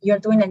you're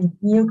doing a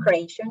new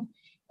creation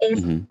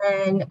is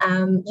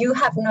when you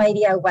have no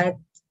idea what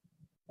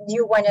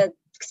you want to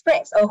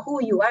express or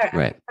who you are as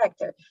a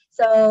character.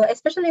 So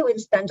especially with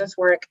Stanton's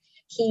work,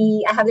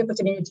 I have the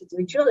opportunity to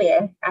do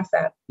Juliet as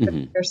a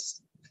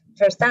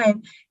first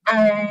time,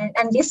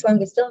 and this one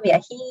with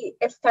Sylvia, he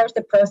starts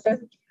the process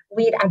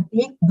with a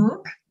big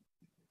book,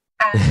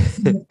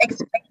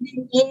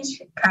 explaining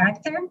each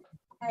character.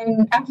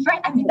 And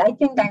I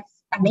think that's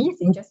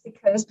amazing, just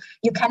because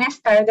you kind of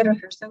start the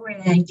rehearsal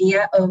with an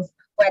idea of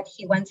what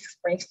he wants to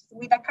express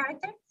with a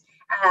character.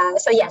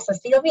 So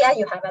Sylvia,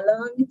 you have a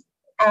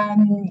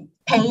long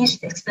page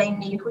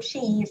explaining who she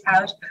is,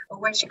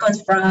 where she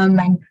comes from,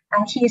 and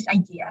his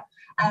idea.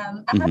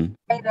 I have to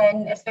say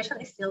then,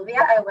 especially Sylvia,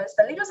 I was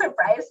a little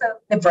surprised of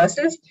the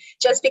process,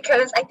 just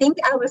because I think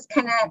I was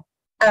kind of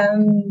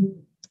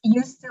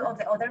used to all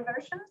the other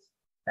versions.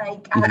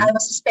 Like I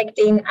was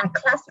expecting a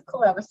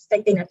classical, I was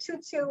expecting a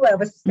tutu, I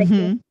was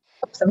expecting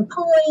some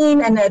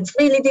point and a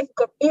really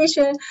difficult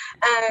issue.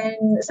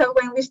 And so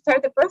when we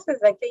start the process,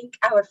 I think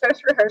our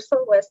first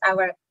rehearsal was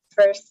our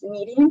first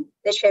meeting,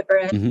 the Shaper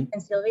and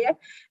Sylvia.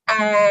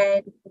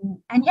 And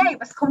yeah, it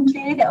was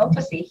completely the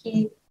opposite.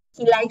 He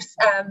likes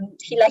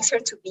her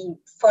to be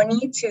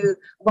funny. To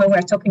when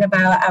we're talking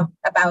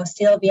about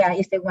Sylvia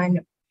is the one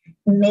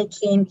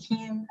making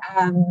him,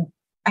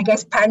 I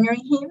guess,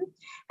 partnering him.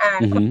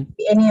 And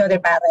any other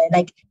ballet,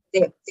 like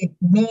the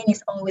man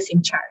is always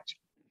in charge.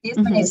 This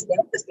one is the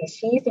opposite.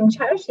 She's in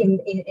charge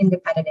in the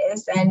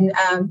Paredes. And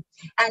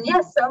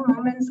yeah, some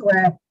moments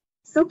were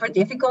super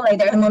difficult. Like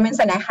there are moments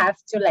when I have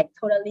to like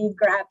totally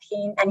grab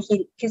him and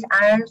his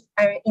arms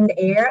are in the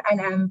air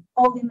and I'm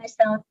holding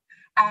myself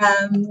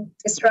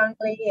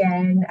strongly.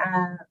 And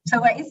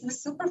so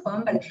it's super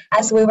fun. But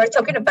as we were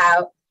talking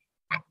about,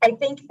 I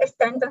think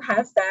Stanton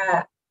has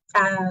that,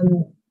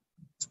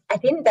 I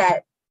think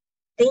that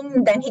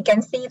thing that he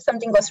can see if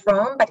something goes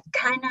wrong, but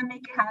kind of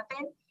make it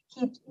happen.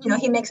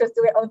 He makes us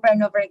do it over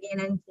and over again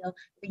until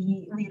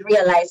we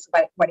realize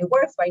what it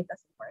works, what it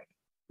doesn't work.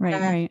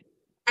 Right.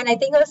 And I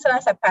think also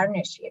as a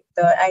partnership,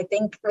 though, I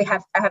think I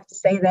have to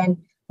say then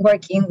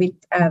working with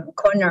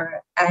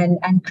Connor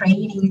and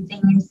creating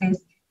things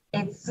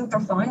it's super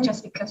fun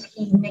just because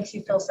he makes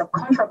you feel so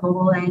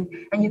comfortable and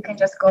you can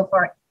just go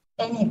for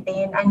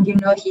anything and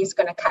he's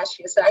going to catch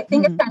you. So I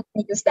think it's time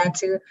to use that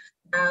to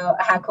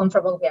how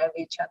comfortable we are with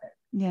each other.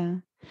 Yeah.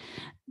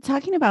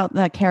 Talking about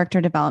the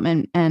character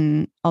development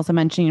and also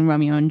mentioning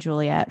Romeo and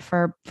Juliet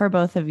for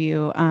both of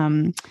you,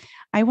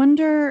 I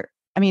wonder,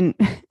 I mean,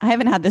 I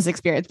haven't had this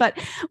experience, but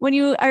when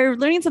you are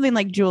learning something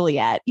like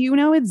Juliet, you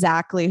know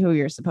exactly who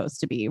you're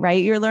supposed to be,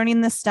 right? You're learning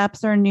the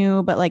steps are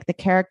new, but like the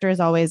character is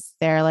always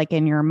there, like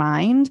in your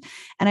mind.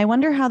 And I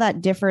wonder how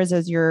that differs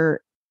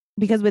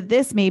because with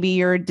this, maybe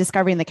you're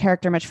discovering the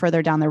character much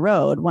further down the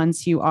road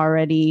once you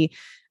already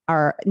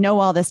know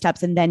all the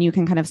steps and then you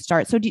can kind of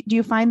start. So do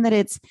you find that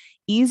it's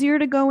easier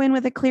to go in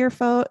with a clear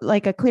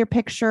a clear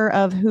picture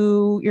of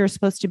who you're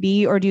supposed to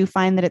be? Or do you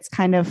find that it's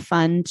kind of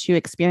fun to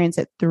experience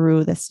it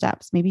through the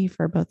steps? Maybe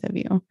for both of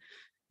you,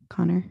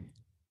 Connor.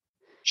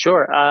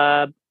 Sure.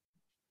 I'd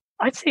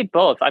say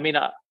both. I mean,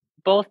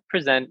 both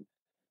present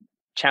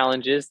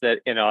challenges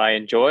that, I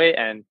enjoy.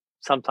 And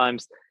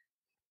sometimes,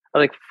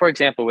 like, for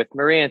example, with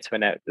Marie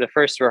Antoinette, the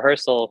first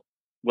rehearsal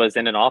was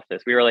in an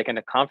office. We were like in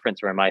a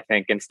conference room, I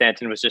think. And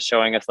Stanton was just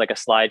showing us like a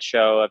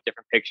slideshow of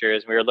different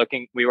pictures.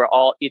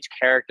 Each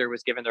character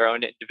was given their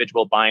own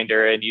individual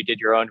binder and you did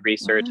your own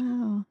research.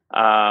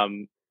 Wow.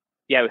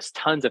 It was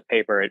tons of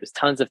paper. It was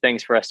tons of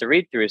things for us to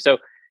read through. So,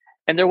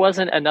 and there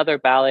wasn't another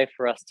ballet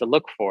for us to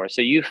look for.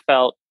 So you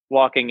felt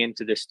walking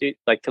into the studio,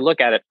 like to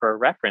look at it for a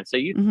reference. So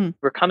you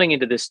were coming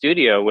into the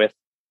studio with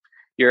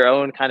your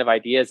own kind of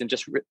ideas and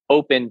just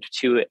open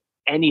to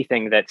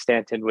anything that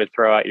Stanton would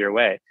throw out your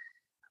way.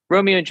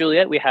 Romeo and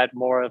Juliet, we had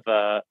more of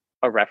a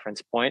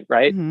reference point,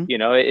 right?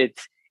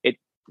 It's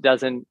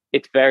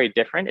very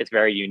different. It's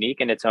very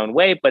unique in its own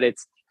way, but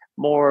it's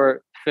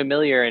more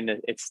familiar in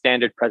its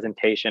standard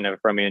presentation of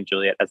Romeo and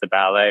Juliet as a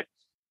ballet.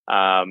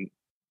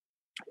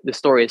 The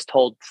story is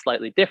told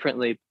slightly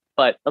differently,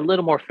 but a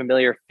little more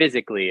familiar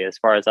physically as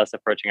far as us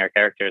approaching our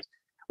characters.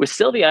 With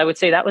Sylvia, I would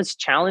say that was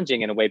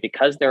challenging in a way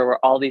because there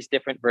were all these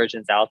different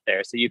versions out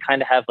there. So you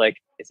kind of have like,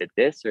 is it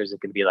this or is it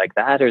going to be like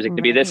that? Or is it going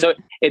to be this? So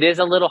it is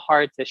a little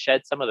hard to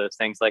shed some of those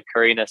things. Like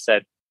Karina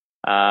said,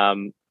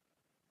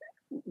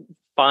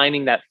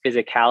 finding that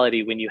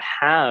physicality when you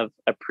have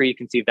a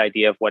preconceived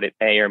idea of what it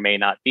may or may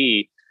not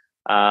be.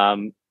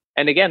 And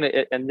again,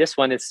 and this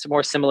one is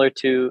more similar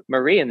to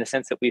Marie in the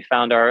sense that we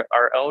found our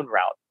own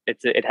route.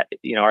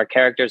 Our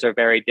characters are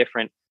very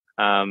different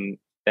than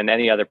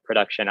any other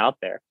production out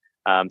there.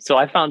 So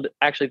I found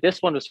actually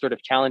this one was sort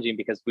of challenging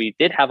because we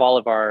did have all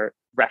of our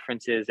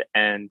references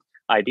and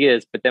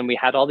ideas, but then we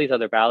had all these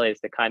other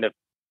ballets that kind of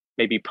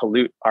maybe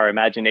pollute our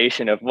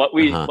imagination of what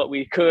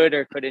we could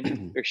or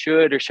couldn't or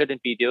should or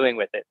shouldn't be doing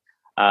with it.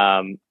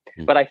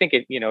 But I think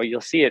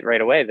you'll see it right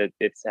away that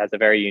it has a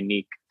very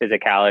unique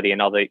physicality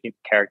and all the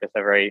characters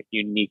have a very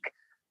unique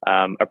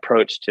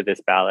approach to this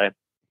ballet.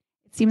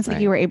 It seems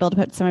like you were able to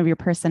put some of your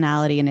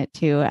personality in it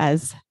too,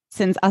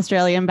 since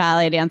Australian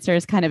ballet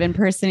dancers kind of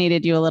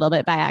impersonated you a little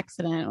bit by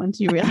accident once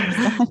you realized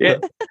that. Yeah.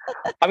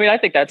 I mean, I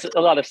think that's a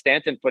lot of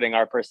Stanton putting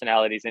our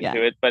personalities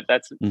into it, but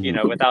that's,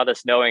 without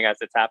us knowing as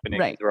it's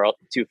happening, we're all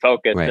too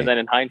focused. Right. And then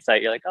in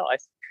hindsight, you're like,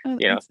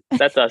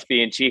 that's us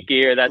being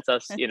cheeky or that's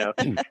us,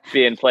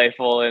 being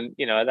playful. And,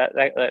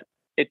 that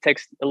it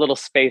takes a little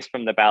space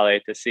from the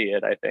ballet to see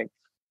it, I think.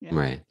 Yeah.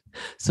 Right.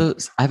 So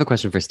I have a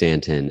question for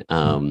Stanton.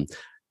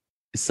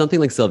 Something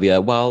like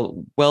Sylvia,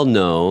 while well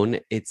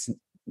known, it's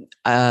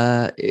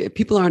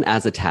people aren't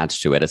as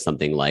attached to it as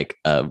something like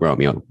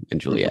Romeo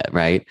and Juliet,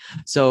 right?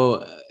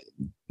 So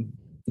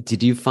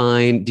do you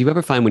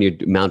ever find when you're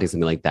mounting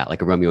something like that,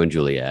 like a Romeo and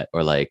Juliet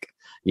or like,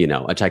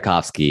 a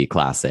Tchaikovsky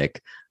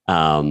classic,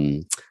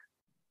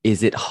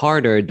 is it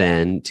harder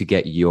then to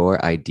get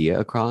your idea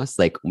across?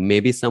 Like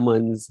maybe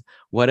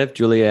what if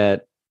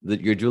Juliet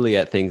your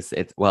Juliet thinks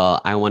it's,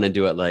 well, I want to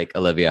do it like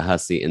Olivia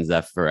Hussey and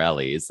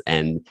Zeffirelli's,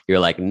 and you're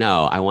like,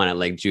 no, I want it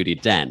like Judi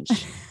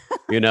Dench.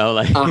 You know,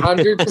 like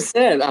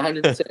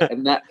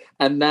 100%,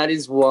 and that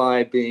is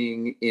why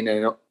being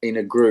in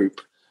a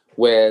group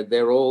where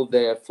they're all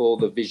there for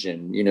the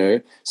vision, you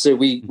know. So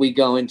we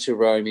go into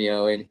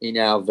Romeo, and in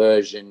our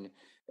version,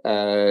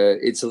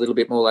 it's a little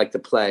bit more like the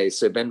play.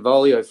 So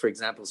Benvolio, for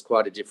example, is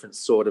quite a different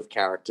sort of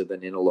character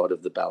than in a lot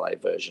of the ballet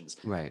versions,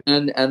 right?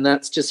 And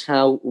that's just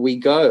how we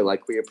go.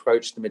 Like, we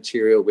approach the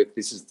material with,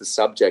 this is the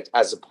subject,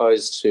 as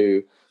opposed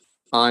to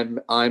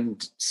I'm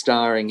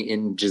starring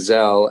in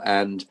Giselle,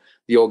 and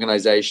the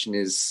organization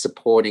is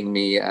supporting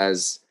me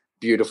as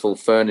beautiful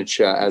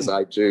furniture as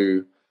I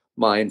do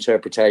my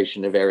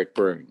interpretation of Eric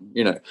Brune.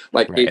 You know,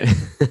 like right.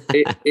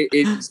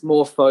 it's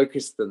more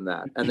focused than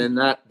that. And then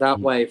that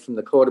way, from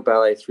the corps de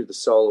ballet through the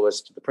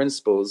soloist to the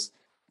principals,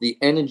 the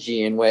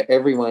energy and where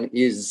everyone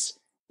is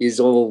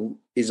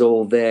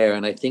all there.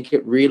 And I think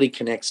it really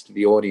connects to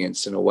the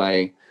audience in a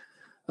way.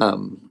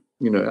 You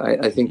know,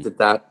 I think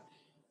that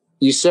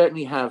you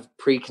certainly have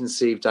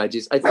preconceived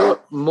ideas. I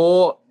thought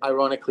more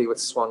ironically with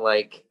Swan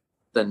Lake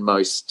than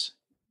most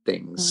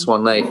things.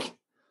 Swan Lake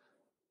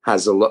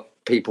has a lot,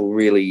 people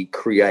really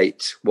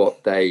create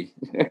what they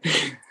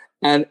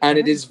and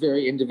it is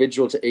very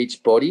individual to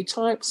each body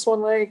type,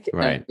 Swan Lake,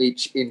 right, and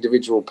each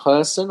individual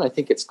person. I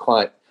think it's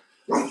quite,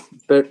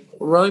 but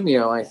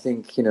Romeo, I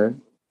think, you know,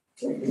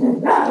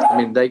 I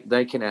mean,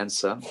 they can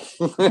answer.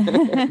 They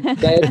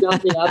have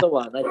done the other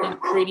one. I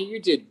think, Karina,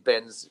 you did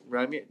Ben's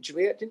Romeo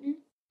Juliet, didn't you?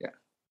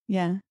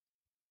 Yeah.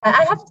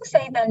 I have to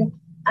say that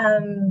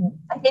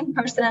I think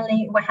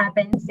personally what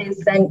happens is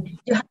that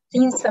you have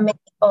seen so many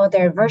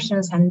other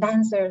versions and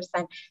dancers,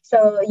 and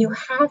so you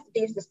have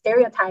this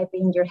stereotype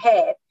in your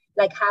head,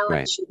 like how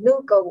I should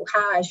look or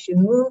how I should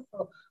move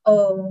or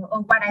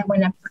what I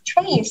want to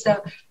portray.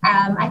 So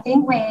I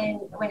think when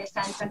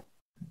Stanton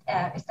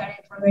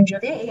started Romeo and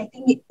Juliet, I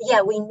think,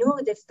 we knew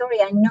the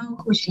story, I know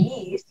who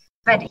she is,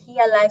 but he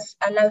allows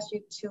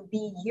you to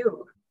be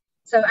you.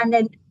 So, and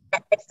then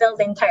still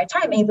the entire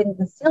time, even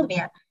with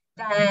Sylvia,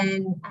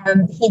 then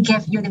he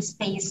gives you the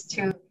space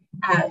to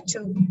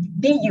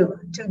be you,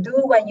 to do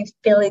what you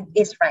feel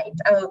is right.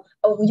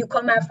 Or you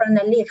come out from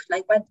the lift,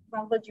 like what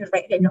would you,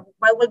 you know,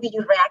 what will be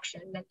your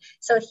reaction? And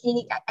so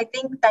I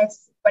think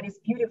that's what is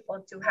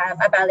beautiful, to have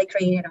a ballet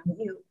created on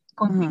you,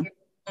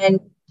 and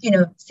you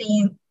know,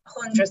 seeing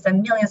hundreds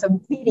and millions of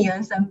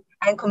videos and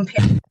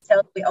comparing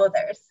yourself with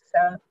others.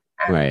 So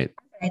I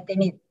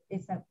think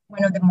it's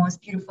one of the most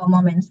beautiful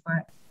moments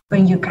for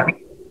your career.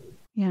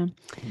 Yeah.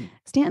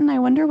 Stanton, I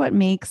wonder what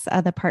makes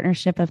the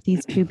partnership of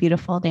these two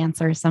beautiful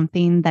dancers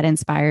something that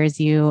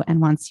inspires you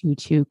and wants you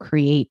to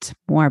create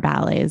more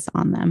ballets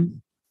on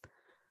them.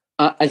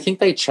 I think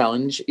they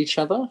challenge each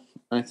other.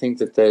 I think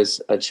that there's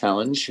a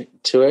challenge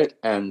to it.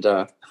 And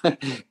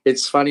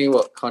it's funny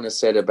what Connor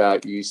said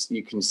about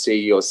you can see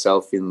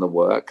yourself in the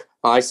work.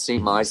 I see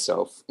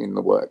myself in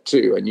the work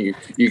too. And you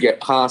get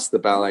past the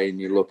ballet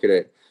and you look at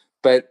it.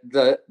 But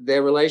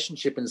their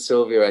relationship in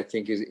Sylvia, I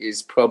think,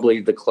 is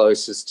probably the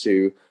closest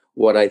to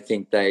what I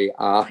think they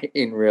are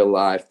in real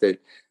life.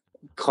 That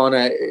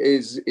Connor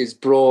is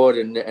broad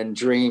and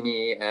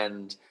dreamy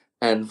and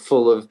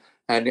full of,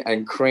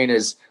 and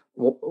Karina's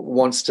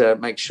wants to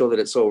make sure that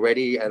it's all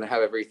ready and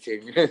have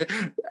everything.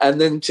 And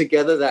then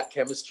together that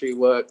chemistry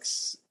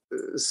works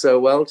so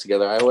well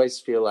together. I always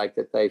feel like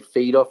that they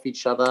feed off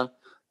each other.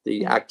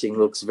 The acting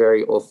looks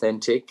very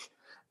authentic.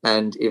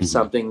 And if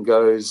something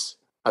goes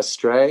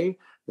astray,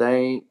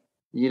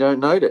 you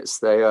don't notice.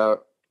 They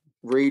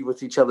read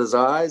with each other's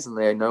eyes, and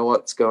they know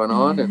what's going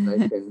on, and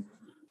they can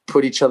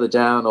put each other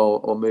down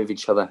or move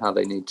each other how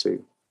they need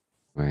to.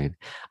 Right.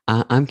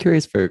 I'm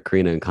curious for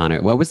Karina and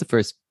Connor, what was the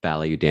first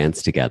ballet you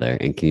danced together?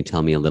 And can you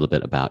tell me a little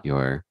bit about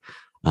the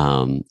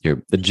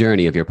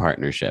journey of your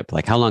partnership?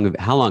 Like how long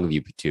have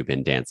you two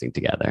been dancing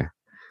together?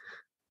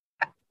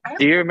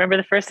 Do you remember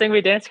the first thing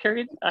we danced,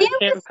 Karina? I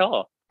can't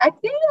recall. I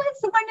think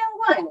it was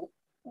 101.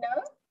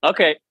 No?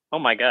 Okay. Oh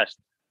my gosh.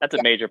 That's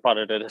a major pas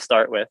de deux to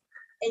start with.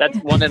 That's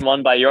 1 and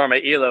 1 by Jorma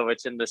Elo,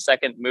 which in the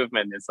second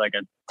movement is like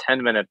a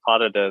 10-minute pas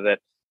de deux that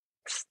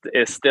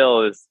is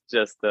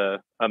just a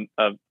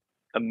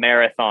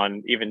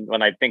marathon. Even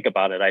when I think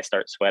about it, I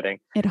start sweating.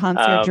 It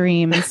haunts your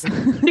dreams.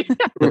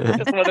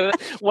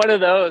 Just one of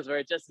those where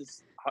it just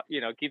is,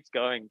 keeps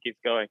going.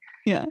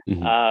 Yeah.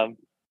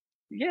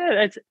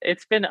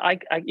 It's been, I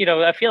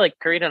feel like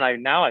Karina and I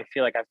now, I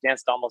feel like I've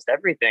danced almost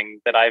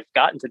everything that I've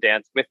gotten to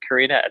dance with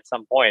Karina at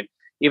some point,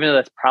 even though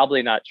that's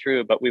probably not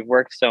true, but we've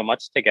worked so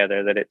much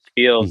together that it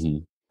feels,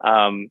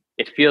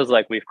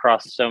 like we've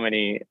crossed so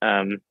many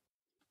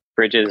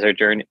bridges or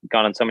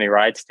gone on so many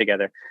rides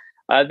together.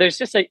 There's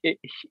just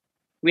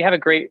we have a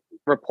great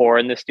rapport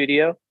in the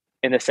studio,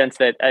 in the sense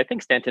that I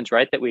think Stanton's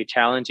right that we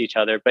challenge each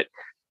other, but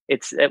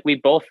it's that we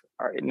both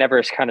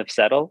never kind of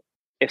settle.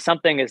 If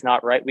something is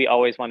not right, we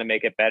always want to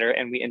make it better.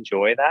 And we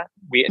enjoy that.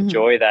 We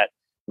enjoy that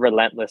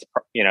relentless,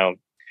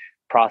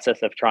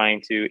 process of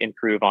trying to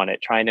improve on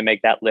it, trying to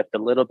make that lift a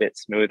little bit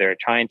smoother,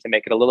 trying to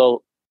make it a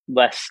little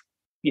less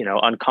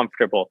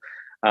uncomfortable.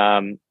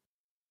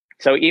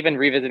 So even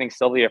revisiting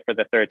Sylvia for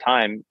the third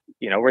time,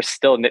 we're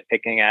still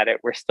nitpicking at it.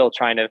 We're still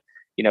trying to,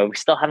 we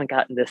still haven't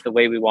gotten this the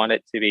way we want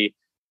it to be.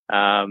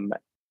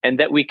 And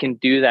that we can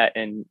do that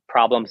and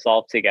problem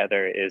solve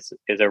together is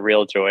a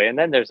real joy. And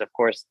then there's, of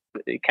course,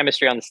 the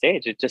chemistry on the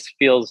stage. It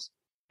feels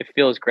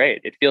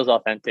great. It feels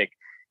authentic.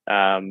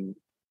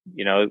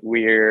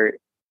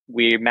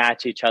 We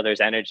match each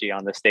other's energy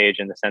on the stage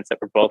in the sense that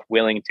we're both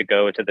willing to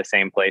go to the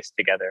same place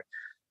together.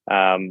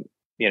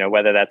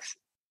 Whether that's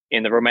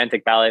in the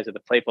romantic ballets or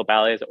the playful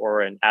ballets or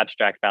an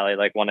abstract ballet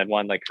like One and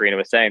One, like Karina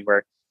was saying,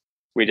 where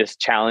we just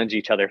challenge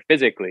each other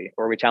physically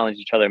or we challenge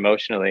each other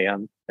emotionally.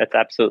 That's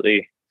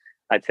absolutely,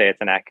 I'd say it's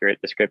an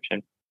accurate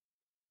description.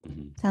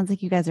 Sounds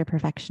like you guys are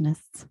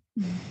perfectionists.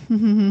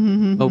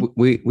 Well,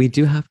 we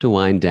do have to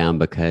wind down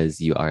because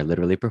you are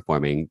literally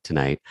performing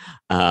tonight.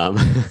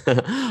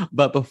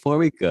 But before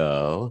we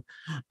go,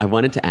 I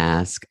wanted to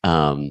ask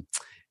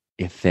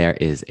if there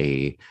is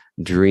a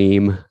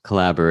dream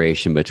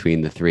collaboration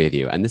between the three of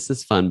you. And this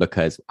is fun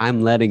because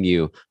I'm letting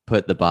you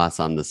put the boss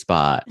on the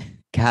spot.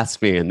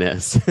 Cast me in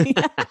this.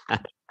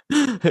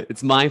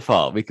 It's my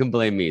fault. We can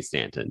blame me,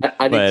 Stanton.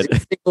 An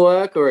existing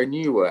work or a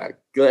new work?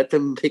 Let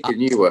them pick a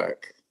new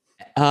work.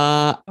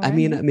 I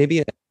mean,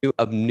 maybe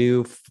a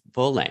new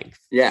full length.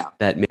 Yeah.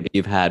 That maybe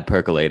you've had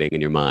percolating in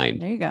your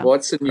mind. There you go.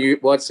 What's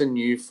a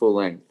new full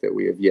length that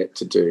we have yet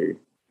to do?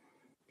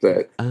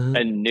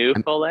 A new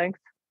full length?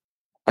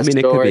 I mean,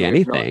 it could be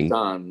anything.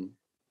 Not done.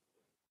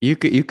 You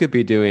could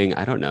be doing,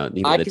 I don't know,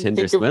 the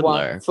Tinder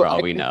Swindler for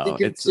all we know.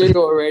 It's two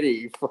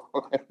already.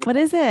 What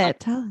is it?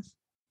 Tell us.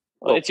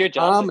 Well, it's your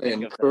job.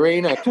 Carmen.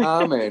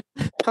 Carmen.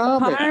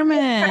 For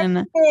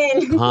Karina.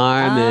 Yes.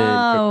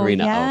 Oh, of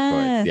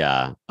course.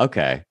 Yeah.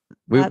 Okay.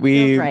 That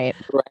feels right.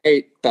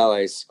 Great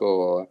ballet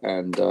score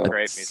and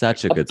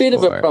such a good bit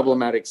score. of a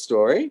problematic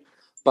story,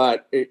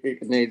 but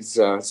it needs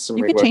some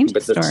You reworking. could change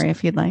the story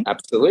if you'd like.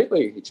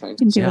 Absolutely. You can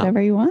do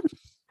whatever you want.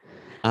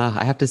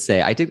 I have to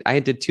say, I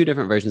did two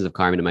different versions of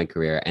Carmen in my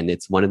career, and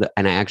it's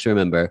and I actually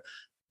remember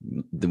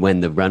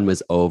when the run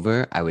was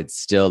over, I would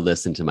still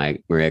listen to my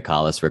Maria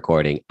Callas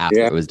recording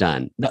after it was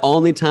done. The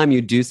only time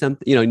you do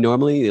something,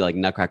 normally like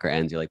Nutcracker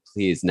ends, you're like,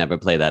 please never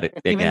play that again.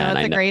 Even though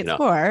it's a great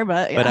score,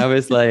 but yeah. But I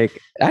was like,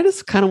 I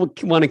just kind of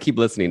want to keep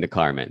listening to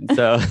Carmen.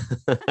 So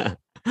it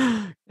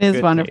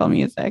is wonderful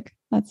music.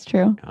 That's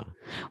true. Yeah.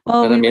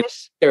 Well,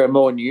 there are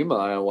more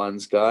Neumeier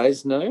ones,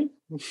 guys. No,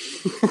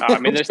 I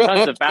mean, there's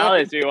tons of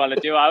ballets we want to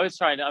do. I was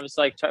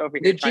like over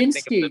here trying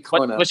to think of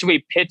what should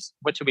we pitch?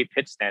 What should we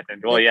pitch,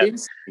 Stanton? Well, yeah,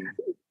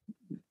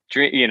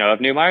 dream, of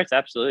Neumeyer's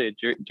absolutely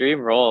dream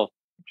role.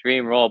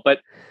 But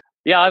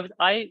yeah,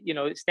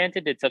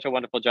 Stanton did such a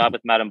wonderful job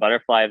with Madame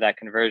Butterfly, that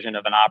conversion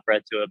of an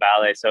opera to a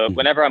ballet. So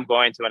whenever I'm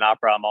going to an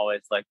opera, I'm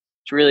always like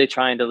really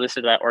trying to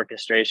listen to that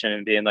orchestration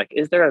and being like,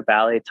 is there a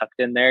ballet tucked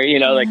in there?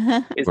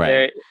 Is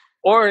there,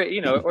 or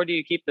do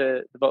you keep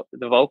the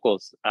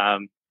vocals? I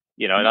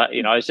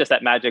was just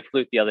at Magic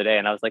Flute the other day,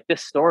 and I was like,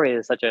 this story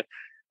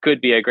could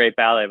be a great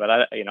ballet, but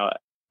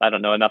I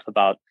don't know enough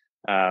about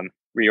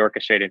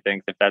reorchestrating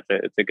things if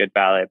it's a good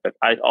ballet. But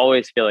I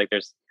always feel like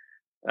there's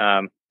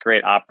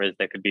great operas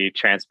that could be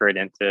transferred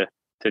into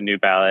new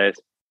ballets.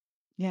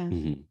 Yeah.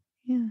 Mm-hmm.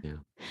 Yeah.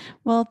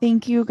 Well,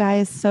 thank you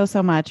guys so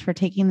much for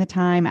taking the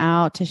time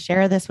out to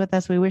share this with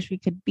us. We wish we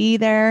could be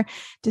there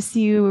to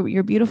see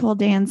your beautiful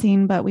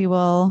dancing, but we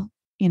will,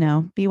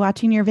 be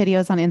watching your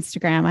videos on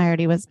Instagram. I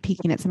already was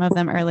peeking at some of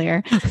them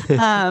earlier.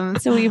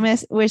 So we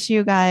wish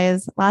you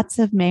guys lots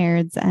of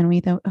merits, and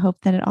we hope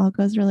that it all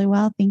goes really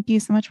well. Thank you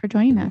so much for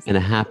joining us. And a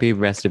happy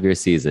rest of your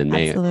season.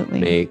 Absolutely.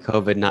 May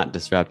COVID not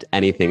disrupt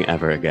anything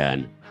ever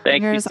again.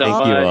 Thank you so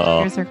much. Thank you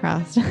all. Fingers are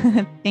crossed.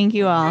 Thank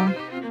you all.